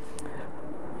so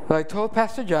I told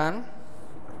Pastor John,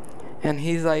 and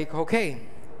he's like, okay.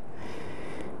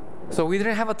 So we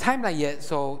didn't have a timeline yet.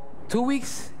 So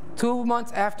 2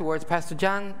 months afterwards, Pastor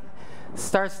John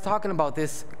starts talking about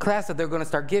this class that they're going to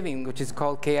start giving, which is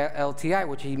called KLTI,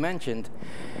 which he mentioned.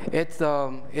 It's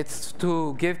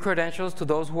to give credentials to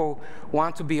those who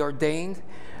want to be ordained,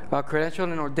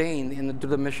 credentialed and ordained into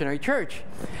the missionary church.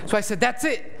 So I said, that's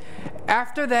it.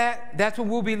 After that, that's when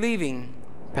we'll be leaving.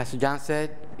 Pastor John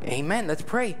said, amen, let's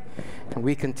pray. And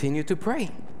we continued to pray.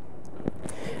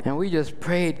 And we just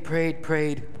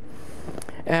prayed.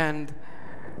 And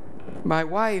my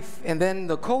wife, and then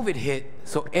the COVID hit,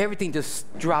 so everything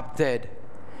just dropped dead.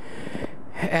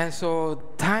 And so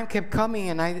time kept coming,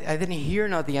 and I didn't hear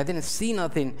nothing. I didn't see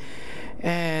nothing.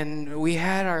 And we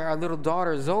had our little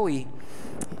daughter, Zoe,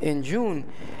 in June.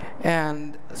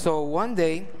 And so one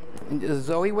day,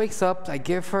 Zoe wakes up. I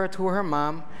give her to her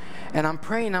mom, and I'm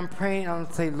praying. I'm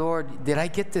saying, Lord, did I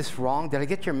get this wrong? Did I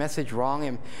get your message wrong?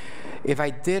 And if I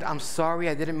did, I'm sorry.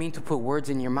 I didn't mean to put words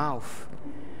in your mouth.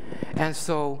 And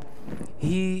so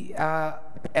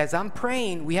as I'm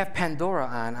praying, we have Pandora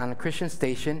on a Christian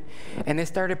station, and it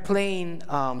started playing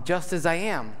Just As I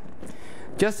Am.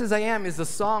 Just As I Am is the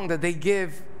song that they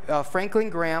give, Franklin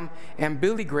Graham and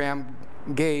Billy Graham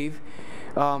gave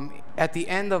at the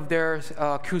end of their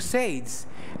crusades.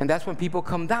 And that's when people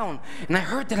come down. And I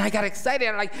heard that, and I got excited.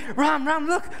 I'm like, Ram,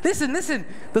 look, listen,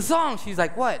 the song. She's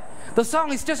like, what? The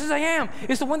song is Just As I Am.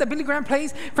 It's the one that Billy Graham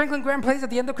plays, Franklin Graham plays at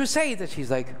the end of crusades. And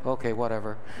she's like, okay,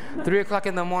 whatever. 3 o'clock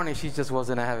in the morning, she just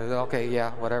wasn't having it. Okay,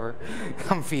 yeah, whatever.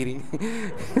 I'm feeding.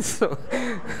 So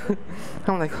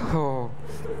I'm like, oh.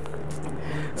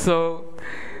 So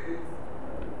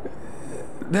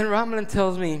then Ramlin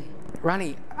tells me,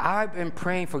 Ronnie, I've been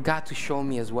praying for God to show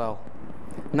me as well.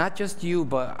 Not just you,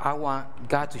 but I want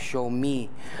God to show me.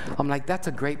 I'm like, that's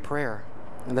a great prayer.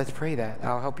 And let's pray that.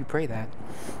 I'll help you pray that.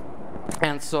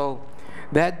 And so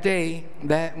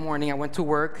that morning, I went to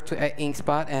work at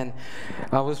InkSpot, and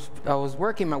I was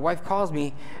working. My wife calls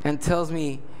me and tells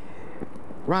me,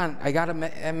 Ron, I got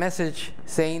a message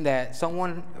saying that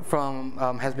someone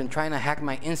has been trying to hack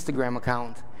my Instagram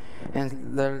account.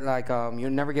 And they're like, you'll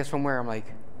never guess from where. I'm like,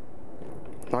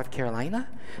 North Carolina?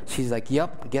 She's like,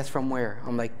 yep, guess from where?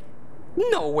 I'm like,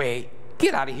 no way,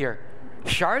 get out of here.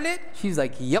 Charlotte? She's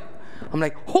like, yep. I'm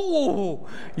like, oh,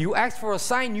 you asked for a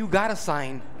sign, you got a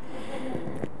sign.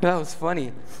 That was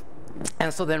funny.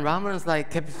 And so then Rama's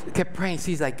like, kept praying.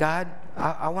 She's like, God,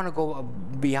 I want to go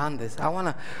beyond this. I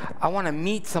want to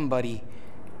meet somebody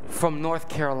from North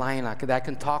Carolina that I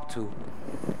can talk to.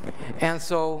 And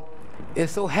so it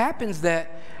so happens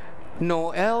that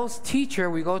Noel's teacher,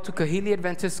 we go to Kahili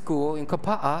Adventist School in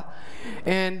Kapa'a,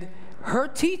 and her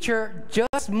teacher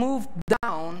just moved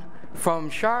down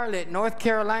from Charlotte, North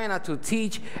Carolina, to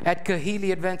teach at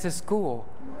Kahili Adventist School.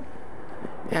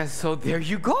 And so there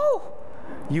you go.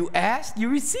 You ask, you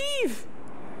receive.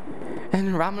 And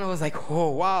Ramana was like, oh,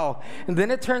 wow. And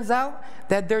then it turns out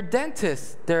that their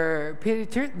dentist, their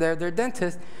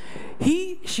dentist,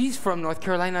 she's from North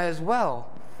Carolina as well.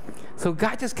 So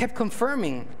God just kept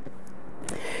confirming.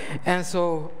 And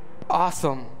so,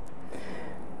 awesome.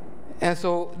 And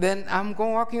so then I'm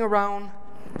walking around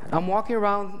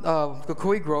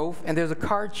Kukui Grove, and there's a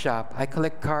card shop. I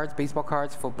collect cards, baseball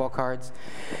cards, football cards.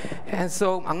 And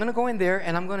so I'm going to go in there,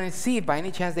 and I'm going to see if by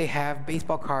any chance they have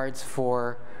baseball cards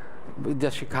for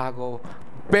the Chicago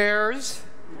Bears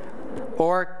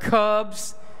or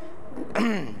Cubs.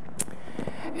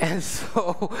 And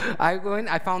so I go in,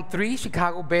 I found 3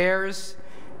 Chicago Bears.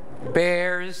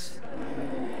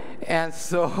 And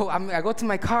so I go to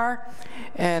my car,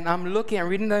 and I'm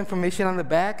reading the information on the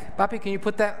back. Papi, can you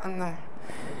put that on the...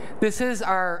 This is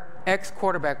our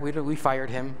ex-quarterback. We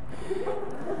fired him.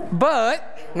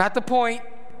 But, not the point.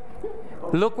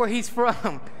 Look where he's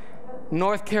from.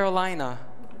 North Carolina.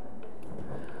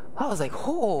 I was like,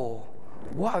 oh,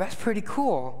 wow, that's pretty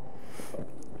cool.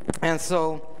 And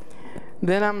so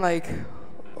then I'm like,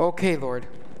 okay, Lord.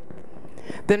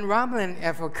 Then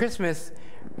Ramlin, for Christmas,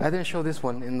 I didn't show this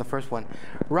one in the first one.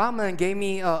 Ramlin gave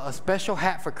me a special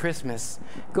hat for Christmas.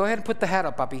 Go ahead and put the hat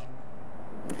up, Papi.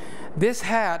 This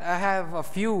hat, I have a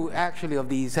few actually of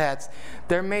these hats.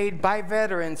 They're made by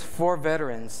veterans for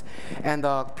veterans. And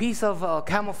the piece of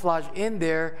camouflage in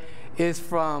there is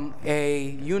from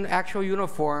a actual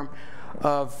uniform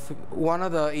of one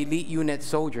of the elite unit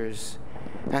soldiers.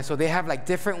 And so they have like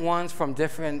different ones from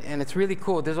different, and it's really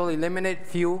cool. There's only limited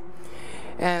few.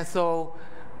 And so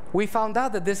we found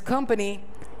out that this company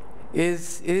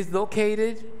is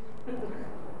located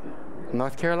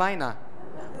North Carolina.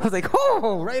 I was like,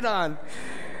 oh, right on.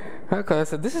 Okay, I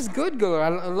said, this is good, good. I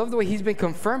love the way he's been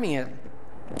confirming it.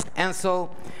 And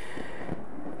so,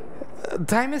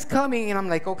 time is coming, and I'm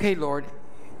like, okay, Lord,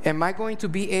 am I going to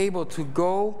be able to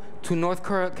go to North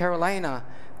Carolina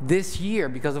this year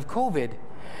because of COVID?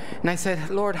 And I said,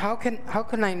 Lord, how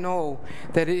can I know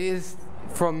that it is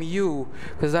from you?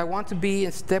 Because I want to be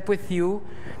in step with you,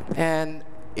 and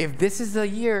if this is the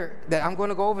year that I'm going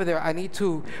to go over there,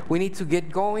 we need to get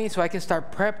going so I can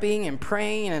start prepping and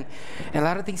praying, and a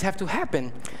lot of things have to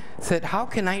happen. I said, how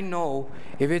can I know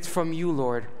if it's from you,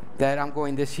 Lord, that I'm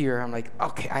going this year? I'm like,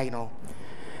 okay, I know.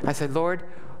 I said, Lord,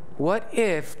 what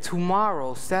if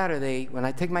tomorrow, Saturday, when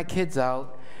I take my kids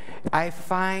out, I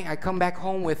come back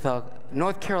home with a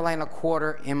North Carolina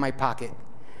quarter in my pocket?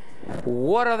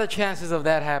 What are the chances of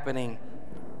that happening?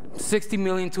 60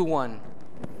 million to 1.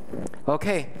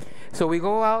 Okay, so we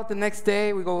go out the next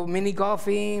day, we go mini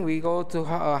golfing, we go to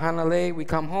Hanalei, we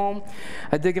come home,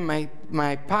 I dig in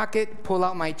my pocket, pull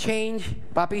out my change,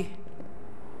 papi,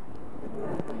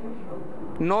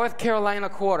 North Carolina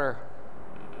quarter.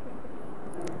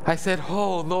 I said,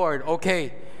 oh, Lord,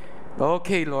 okay,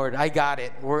 Lord, I got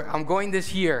it. I'm going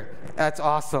this year. That's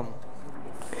awesome.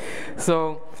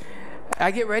 So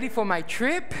I get ready for my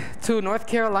trip to North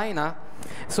Carolina.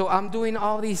 So I'm doing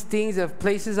all these things of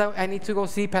places I need to go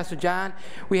see. Pastor John,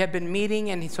 we had been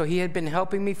meeting, and so he had been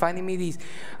helping me, finding me these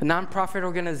nonprofit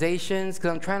organizations,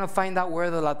 because I'm trying to find out where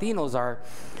the Latinos are.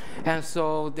 And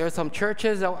so there's some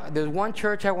churches. There's one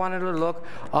church I wanted to look.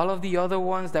 All of the other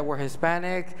ones that were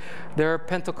Hispanic, they're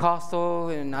Pentecostal,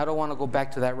 and I don't want to go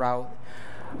back to that route.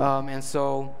 And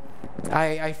so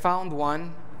I found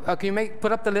one. Can you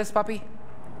put up the list, Papi?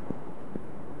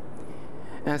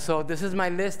 And so this is my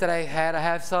list that I had. I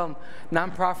have some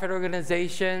nonprofit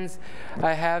organizations.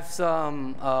 I have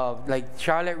some like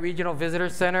Charlotte Regional Visitor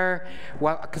Center,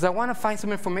 because I want to find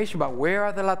some information about where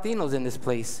are the Latinos in this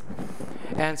place.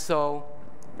 And so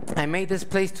I made this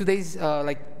place 2 days,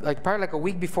 probably like a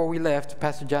week before we left.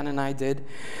 Pastor John and I did.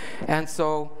 And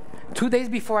so 2 days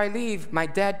before I leave, my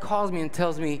dad calls me and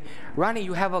tells me, Ronnie,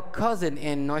 you have a cousin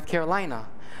in North Carolina.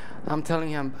 I'm telling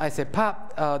him, I said,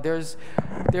 Pop,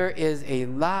 there is a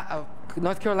lot of,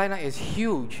 North Carolina is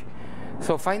huge.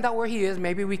 So find out where he is,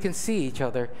 maybe we can see each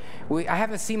other. I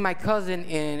haven't seen my cousin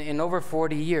in over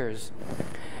 40 years.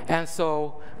 And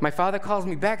so my father calls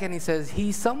me back and he says,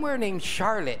 he's somewhere named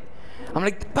Charlotte. I'm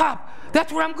like, Pop,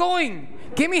 that's where I'm going.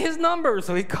 Give me his number.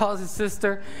 So he calls his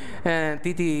sister, and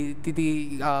Titi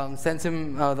sends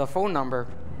him the phone number.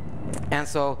 And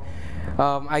so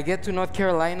I get to North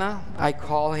Carolina, I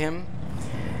call him,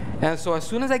 and so as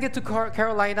soon as I get to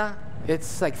Carolina,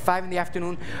 it's like 5 in the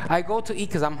afternoon, I go to eat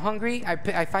because I'm hungry.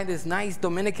 I find this nice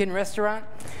Dominican restaurant,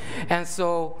 and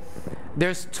so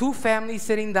there's 2 families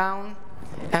sitting down,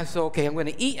 and so, okay, I'm going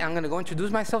to eat, I'm going to go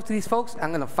introduce myself to these folks, I'm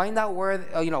going to find out where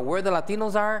the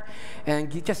Latinos are,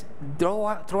 and just throw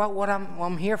out what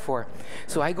I'm here for.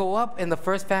 So I go up, and the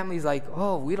first family's like,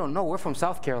 oh, we don't know, we're from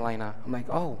South Carolina. I'm like,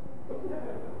 oh.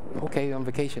 Okay, on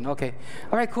vacation. Okay,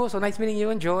 all right, cool. So nice meeting you.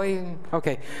 Enjoy.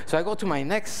 Okay, so I go to my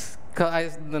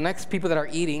the next people that are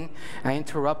eating. I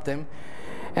interrupt them,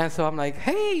 and so I'm like,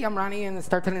 "Hey, I'm Ronnie," and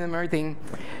start telling them everything,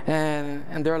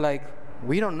 and they're like,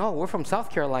 "We don't know. We're from South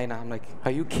Carolina." I'm like,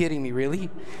 "Are you kidding me? Really?"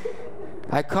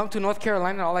 I come to North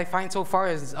Carolina, and all I find so far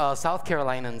is South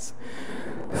Carolinians.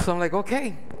 So I'm like,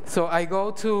 okay. So I'm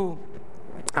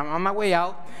on my way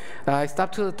out. I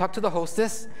stop to talk to the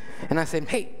hostess, and I said,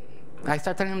 "Hey." I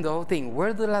start telling him the whole thing.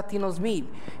 Where do the Latinos meet?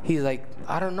 He's like,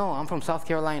 I don't know. I'm from South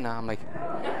Carolina. I'm like,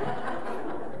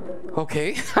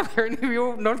 okay. Are there any of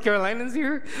you North Carolinians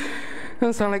here?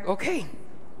 And so I'm like, okay.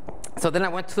 So then I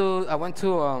went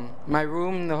to my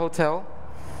room in the hotel.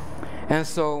 And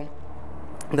so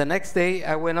the next day,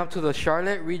 I went up to the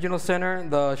Charlotte Regional Center,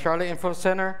 the Charlotte Info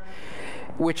Center,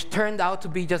 which turned out to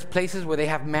be just places where they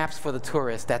have maps for the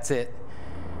tourists. That's it.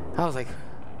 I was like,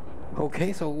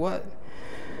 okay, so what?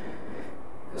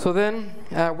 So then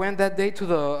I went that day to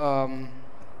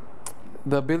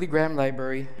the Billy Graham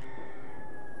Library,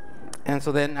 and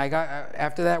so then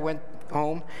after that went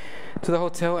home to the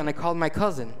hotel, and I called my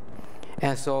cousin,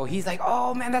 and so he's like,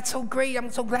 "Oh man, that's so great! I'm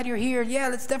so glad you're here. Yeah,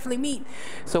 let's definitely meet."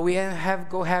 So we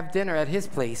go have dinner at his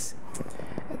place.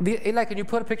 Eli, can you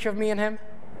put a picture of me and him?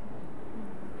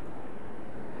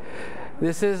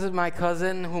 This is my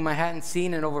cousin whom I hadn't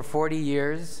seen in over 40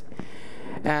 years,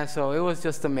 and so it was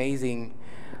just amazing.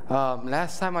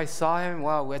 Last time I saw him,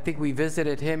 wow, I think we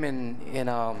visited him in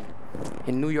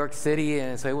New York City,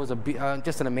 and so it was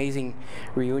just an amazing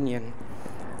reunion.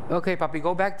 Okay, Papi,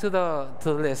 go back to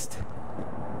the list.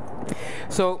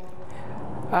 So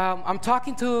I'm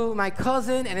talking to my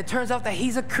cousin, and it turns out that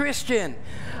he's a Christian.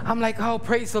 I'm like, oh,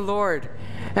 praise the Lord.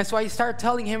 And so I start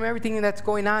telling him everything that's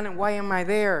going on and why am I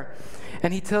there.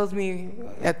 And he tells me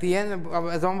at the end,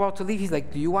 as I'm about to leave, he's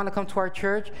like, do you want to come to our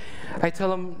church? I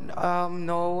tell him,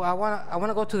 no, I want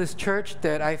to go to this church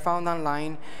that I found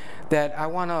online that I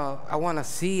want to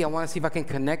see if I can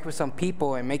connect with some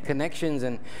people and make connections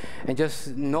and just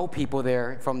know people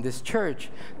there from this church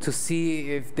to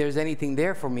see if there's anything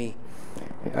there for me.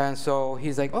 And so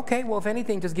he's like, okay, well, if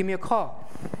anything, just give me a call.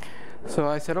 So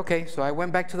I said, okay. So I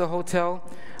went back to the hotel.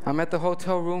 I'm at the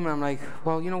hotel room, and I'm like,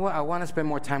 well, you know what? I want to spend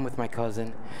more time with my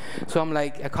cousin. So I'm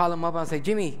like, I call him up, and I say,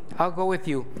 Jimmy, I'll go with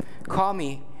you. Call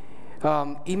me.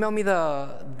 Email me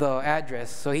the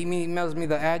address. So he emails me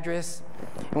the address.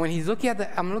 And when I'm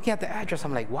looking at the address,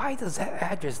 I'm like, why does that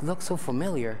address look so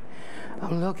familiar?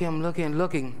 I'm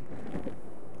looking.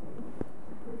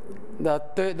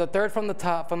 The third from the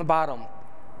top, from the bottom.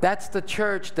 That's the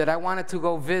church that I wanted to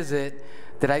go visit,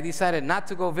 that I decided not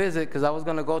to go visit because I was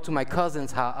going to go to my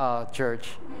cousin's church.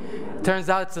 Turns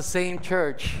out it's the same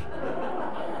church.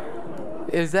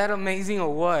 Is that amazing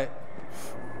or what?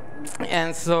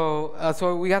 And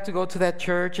so we got to go to that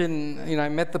church, and I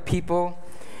met the people,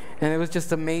 and it was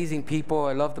just amazing people.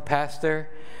 I love the pastor.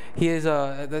 He is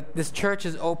this church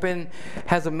is open,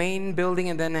 has a main building,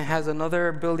 and then it has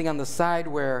another building on the side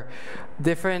where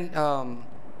different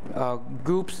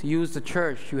groups use the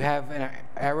church. You have an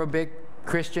Arabic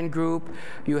Christian group,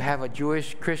 you have a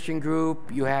Jewish Christian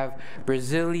group, you have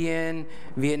Brazilian,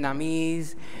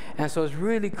 Vietnamese, and so it's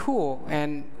really cool.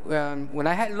 And when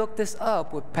I had looked this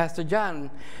up with Pastor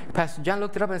John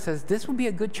looked it up and says, this would be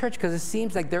a good church because it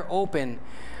seems like they're open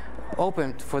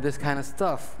for this kind of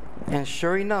stuff. And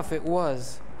sure enough, it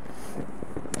was.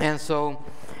 And so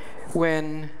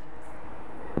when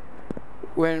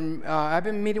I've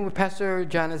been meeting with Pastor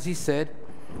John, as he said,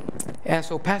 and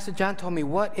so Pastor John told me,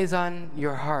 what is on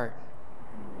your heart?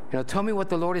 Tell me what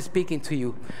the Lord is speaking to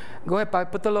you. Go ahead, Pai,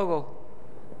 put the logo.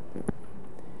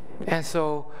 And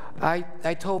so I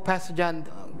told Pastor John,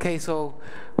 okay, so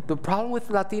the problem with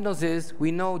Latinos is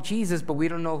we know Jesus, but we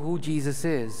don't know who Jesus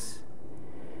is.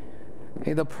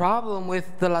 Okay, the problem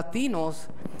with the Latinos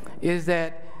is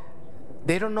that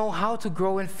they don't know how to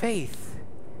grow in faith.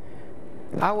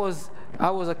 I was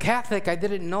a Catholic. I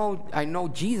know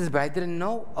Jesus, but I didn't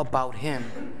know about him.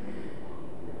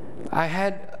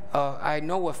 I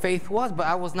know what faith was, but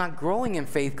I was not growing in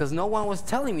faith because no one was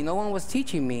telling me, no one was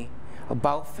teaching me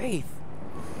about faith.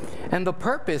 And the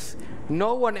purpose,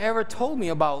 no one ever told me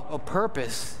about a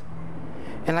purpose.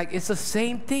 And it's the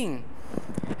same thing.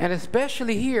 And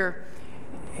especially here,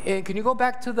 and can you go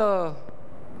back to the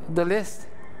list?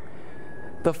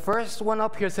 The first one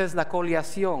up here says La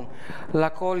Coalición. La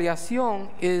Coalición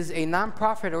is a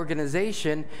nonprofit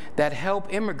organization that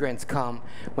help immigrants come.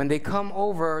 When they come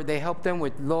over, they help them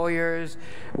with lawyers,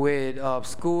 with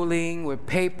schooling, with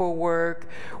paperwork,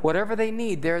 whatever they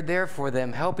need, they're there for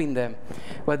them, helping them.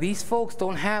 But these folks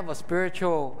don't have a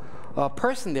spiritual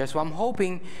person there, so I'm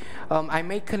hoping I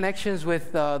make connections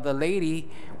with the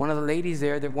lady, one of the ladies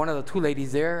there, one of the two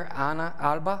ladies there, Ana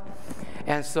Alba,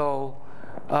 and so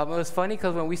it was funny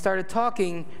because when we started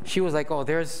talking, she was like, oh,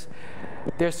 there's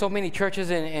so many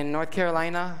churches in North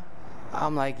Carolina.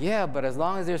 I'm like, yeah, but as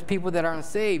long as there's people that aren't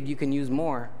saved, you can use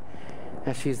more.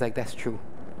 And she's like, that's true.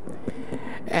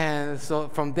 And so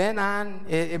from then on,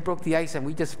 it broke the ice, and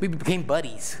we became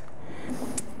buddies.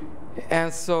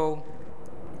 And so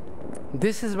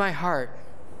this is my heart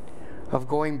of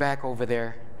going back over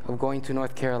there, of going to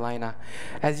North Carolina.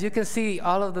 As you can see,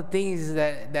 all of the things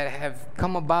that have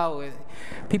come about,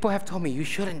 people have told me, you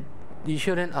shouldn't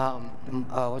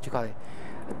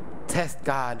test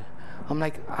God. I'm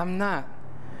like, I'm not.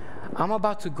 I'm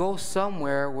about to go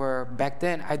somewhere where back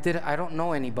then I don't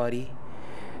know anybody,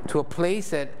 to a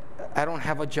place that I don't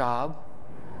have a job,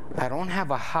 I don't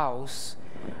have a house.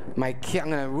 I'm going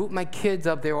to root my kids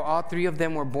up there. All three of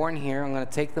them were born here. I'm going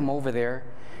to take them over there.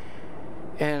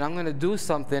 And I'm going to do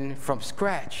something from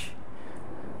scratch.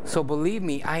 So believe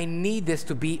me, I need this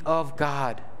to be of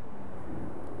God.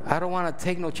 I don't want to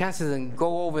take no chances and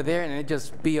go over there and it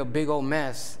just be a big old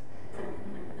mess.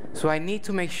 So I need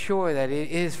to make sure that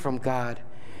it is from God.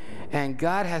 And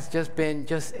God has been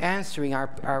answering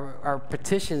our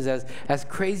petitions as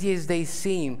crazy as they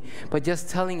seem, but just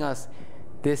telling us,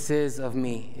 this is of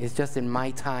me. It's just in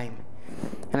my time.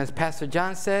 And as Pastor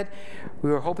John said, we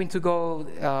were hoping to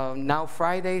go now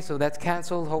Friday, so that's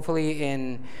canceled, hopefully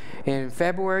in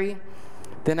February.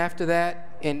 Then after that,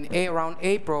 around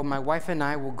April, my wife and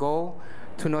I will go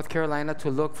to North Carolina to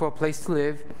look for a place to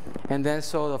live. And then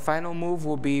so the final move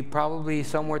will be probably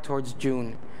somewhere towards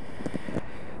June.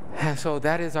 And so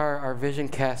that is our vision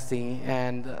casting.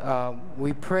 And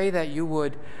we pray that you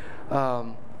would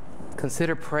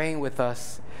consider praying with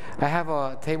us. I have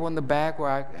a table in the back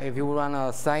where if you want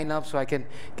to sign up so I can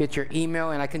get your email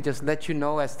and I can just let you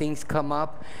know as things come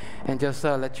up and just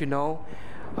let you know.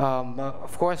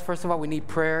 Of course, first of all, we need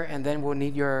prayer, and then we'll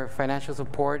need your financial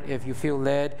support. If you feel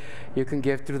led, you can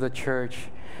give through the church.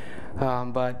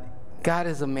 But God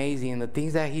is amazing. The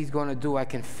things that He's going to do, I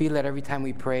can feel it every time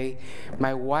we pray.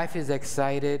 My wife is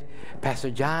excited.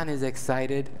 Pastor John is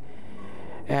excited.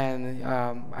 And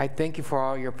I thank you for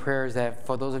all your prayers, that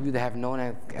for those of you that have known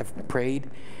and have prayed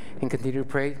and continue to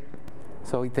pray.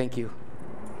 So we thank you.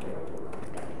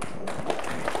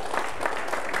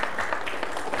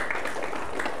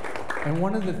 And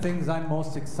one of the things I'm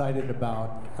most excited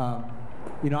about,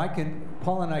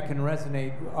 Paul and I can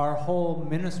resonate. Our whole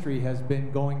ministry has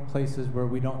been going places where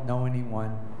we don't know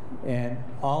anyone, and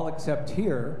all except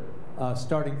here,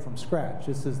 starting from scratch.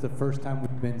 This is the first time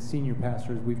we've been senior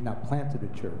pastors. We've not planted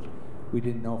a church. We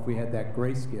didn't know if we had that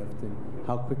grace gift and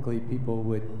how quickly people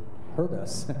would hurt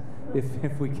us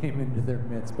if we came into their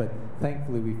midst. But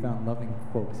thankfully, we found loving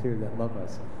folks here that love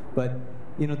us. But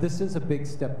this is a big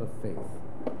step of faith.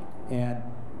 And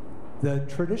the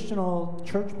traditional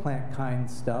church plant kind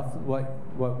stuff,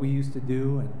 what we used to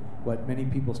do and what many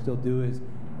people still do, is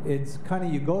it's kind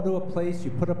of, you go to a place,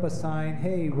 you put up a sign,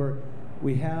 hey,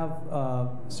 we have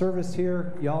service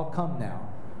here, y'all come now.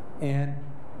 And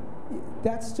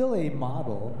that's still a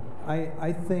model.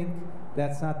 I think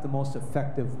that's not the most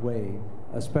effective way,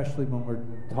 especially when we're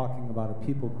talking about a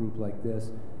people group like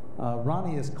this.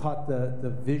 Ronnie has caught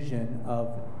the vision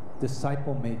of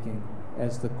disciple making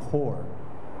as the core,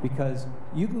 because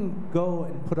you can go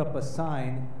and put up a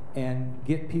sign and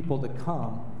get people to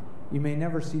come. You may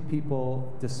never see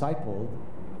people discipled,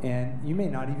 and you may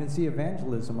not even see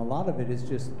evangelism. A lot of it is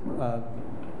just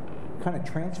kind of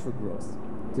transfer growth.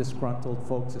 Disgruntled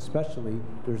folks especially,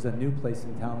 there's a new place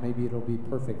in town, maybe it'll be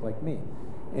perfect like me.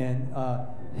 And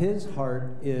his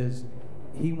heart is,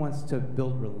 he wants to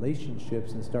build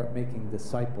relationships and start making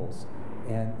disciples.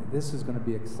 And this is going to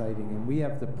be exciting, and we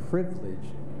have the privilege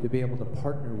to be able to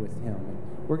partner with him. And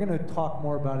we're going to talk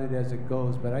more about it as it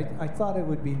goes, but I thought it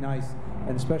would be nice,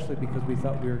 and especially because we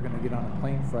thought we were going to get on a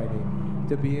plane Friday,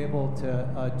 to be able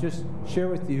to just share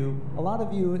with you. A lot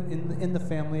of you in the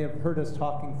family have heard us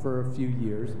talking for a few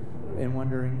years and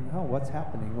wondering, oh, what's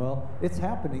happening? Well, it's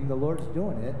happening. The Lord's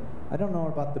doing it. I don't know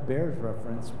about the Bears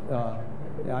reference.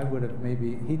 I would have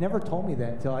maybe, he never told me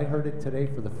that until I heard it today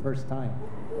for the first time.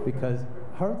 Because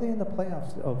how are they in the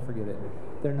playoffs? Oh, forget it.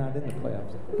 They're not in the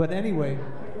playoffs. But anyway,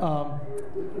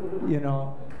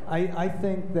 I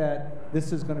think that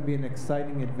this is going to be an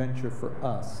exciting adventure for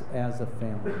us as a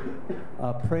family.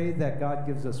 Pray that God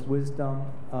gives us wisdom.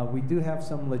 We do have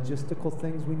some logistical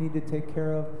things we need to take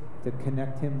care of to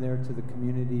connect him there to the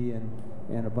community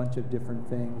and a bunch of different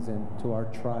things, and to our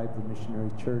tribe, the missionary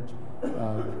church,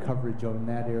 coverage on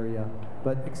that area.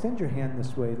 But extend your hand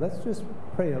this way. Let's just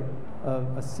pray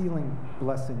a sealing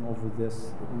blessing over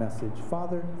this message.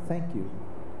 Father, thank you.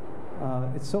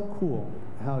 It's so cool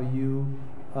how you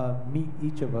meet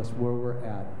each of us where we're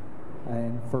at.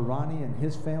 And for Ronnie and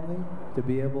his family to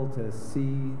be able to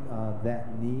see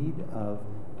that need of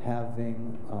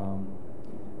having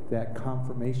that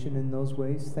confirmation in those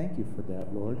ways, thank you for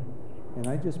that, Lord. And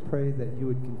I just pray that you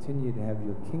would continue to have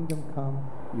your kingdom come,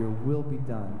 your will be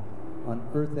done on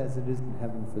earth as it is in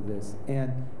heaven for this.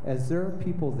 And as there are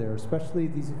people there, especially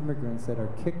these immigrants that are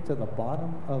kicked to the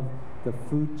bottom of the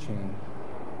food chain,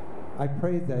 I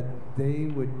pray that they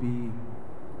would be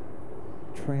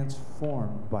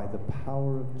transformed by the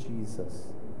power of Jesus,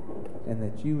 and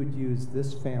that you would use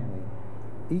this family,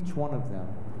 each one of them,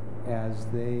 as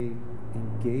they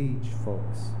engage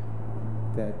folks,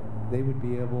 that they would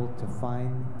be able to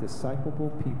find disciplable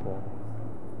people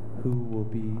who will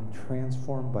be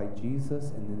transformed by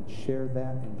Jesus and then share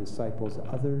that and disciples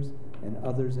others and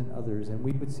others and others. And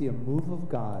we would see a move of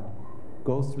God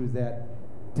go through that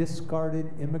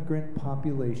discarded immigrant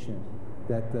population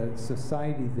that the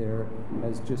society there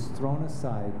has just thrown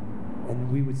aside,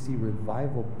 and we would see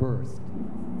revival birthed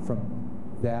from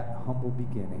that humble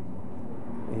beginning.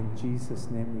 In Jesus'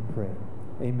 name we pray.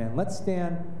 Amen. Let's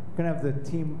stand. We're going to have the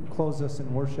team close us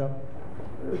in worship.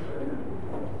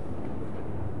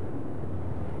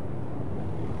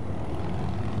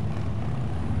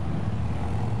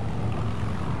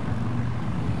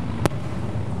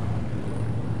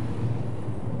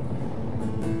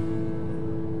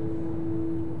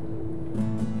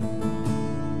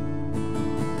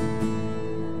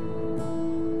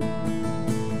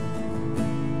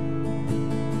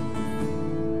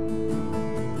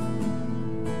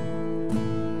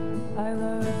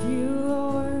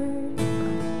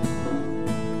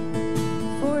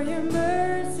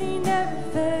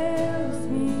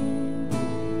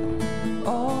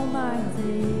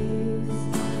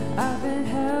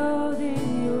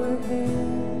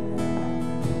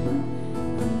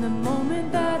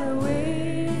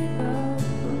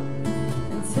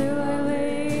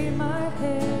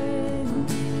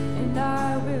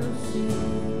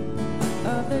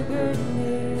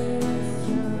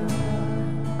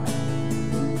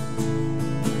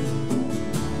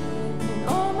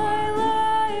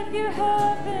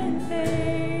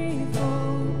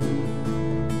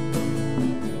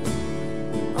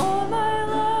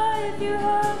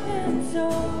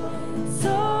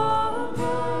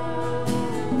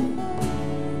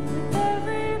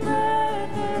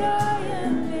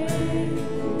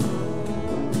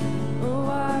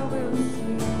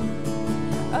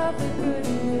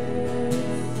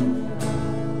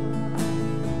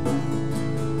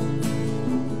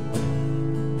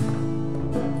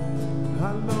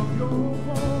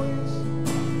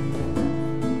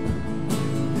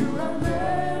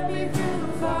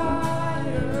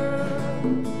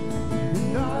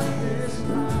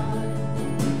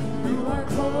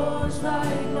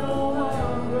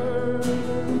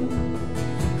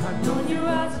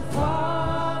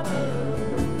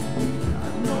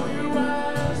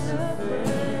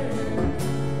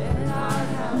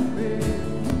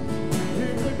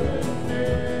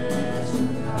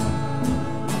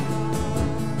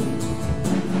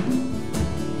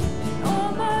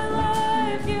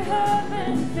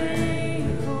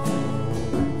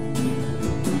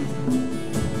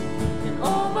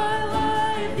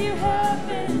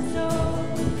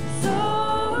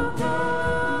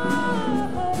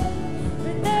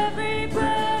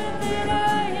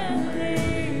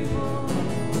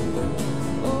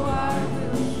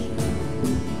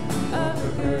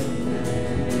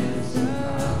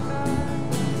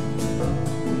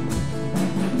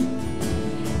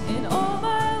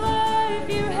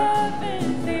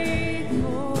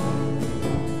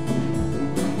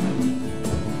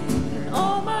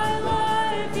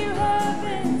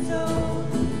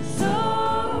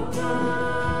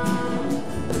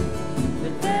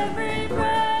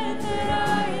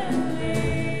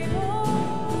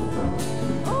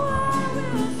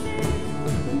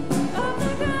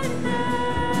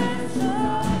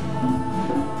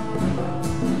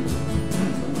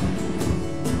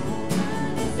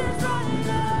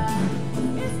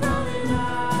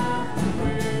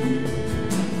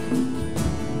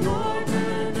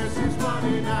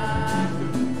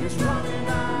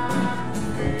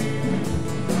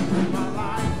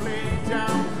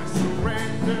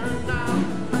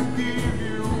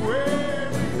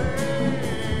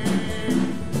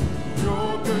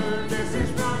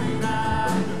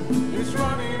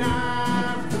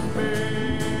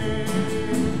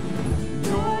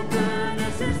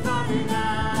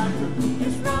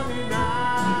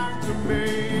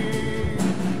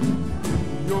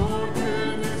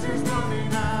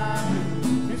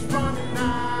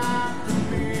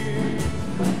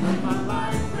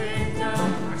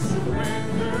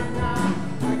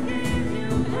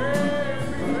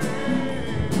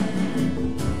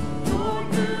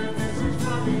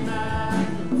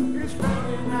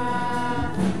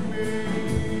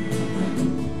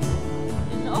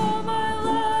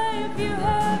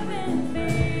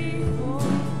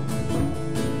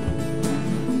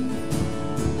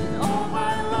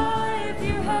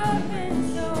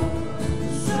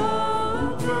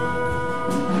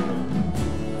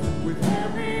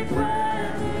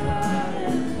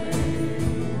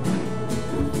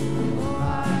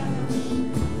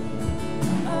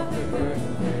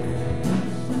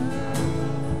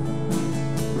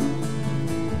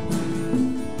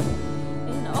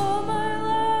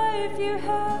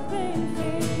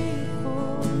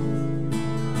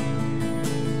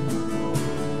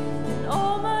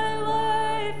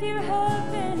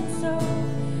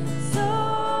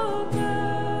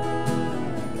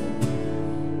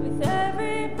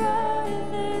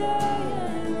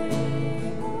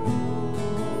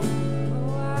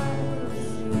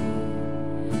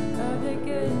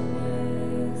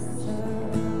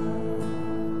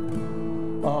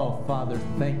 Father,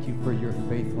 thank you for your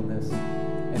faithfulness.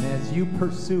 And as you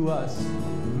pursue us,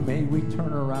 may we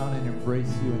turn around and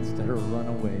embrace you instead of run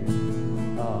away.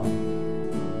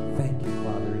 Thank you,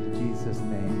 Father, in Jesus'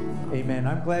 name. Amen.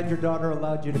 I'm glad your daughter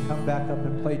allowed you to come back up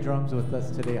and play drums with us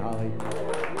today, Holly.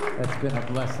 That's been a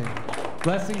blessing.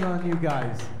 Blessing on you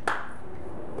guys.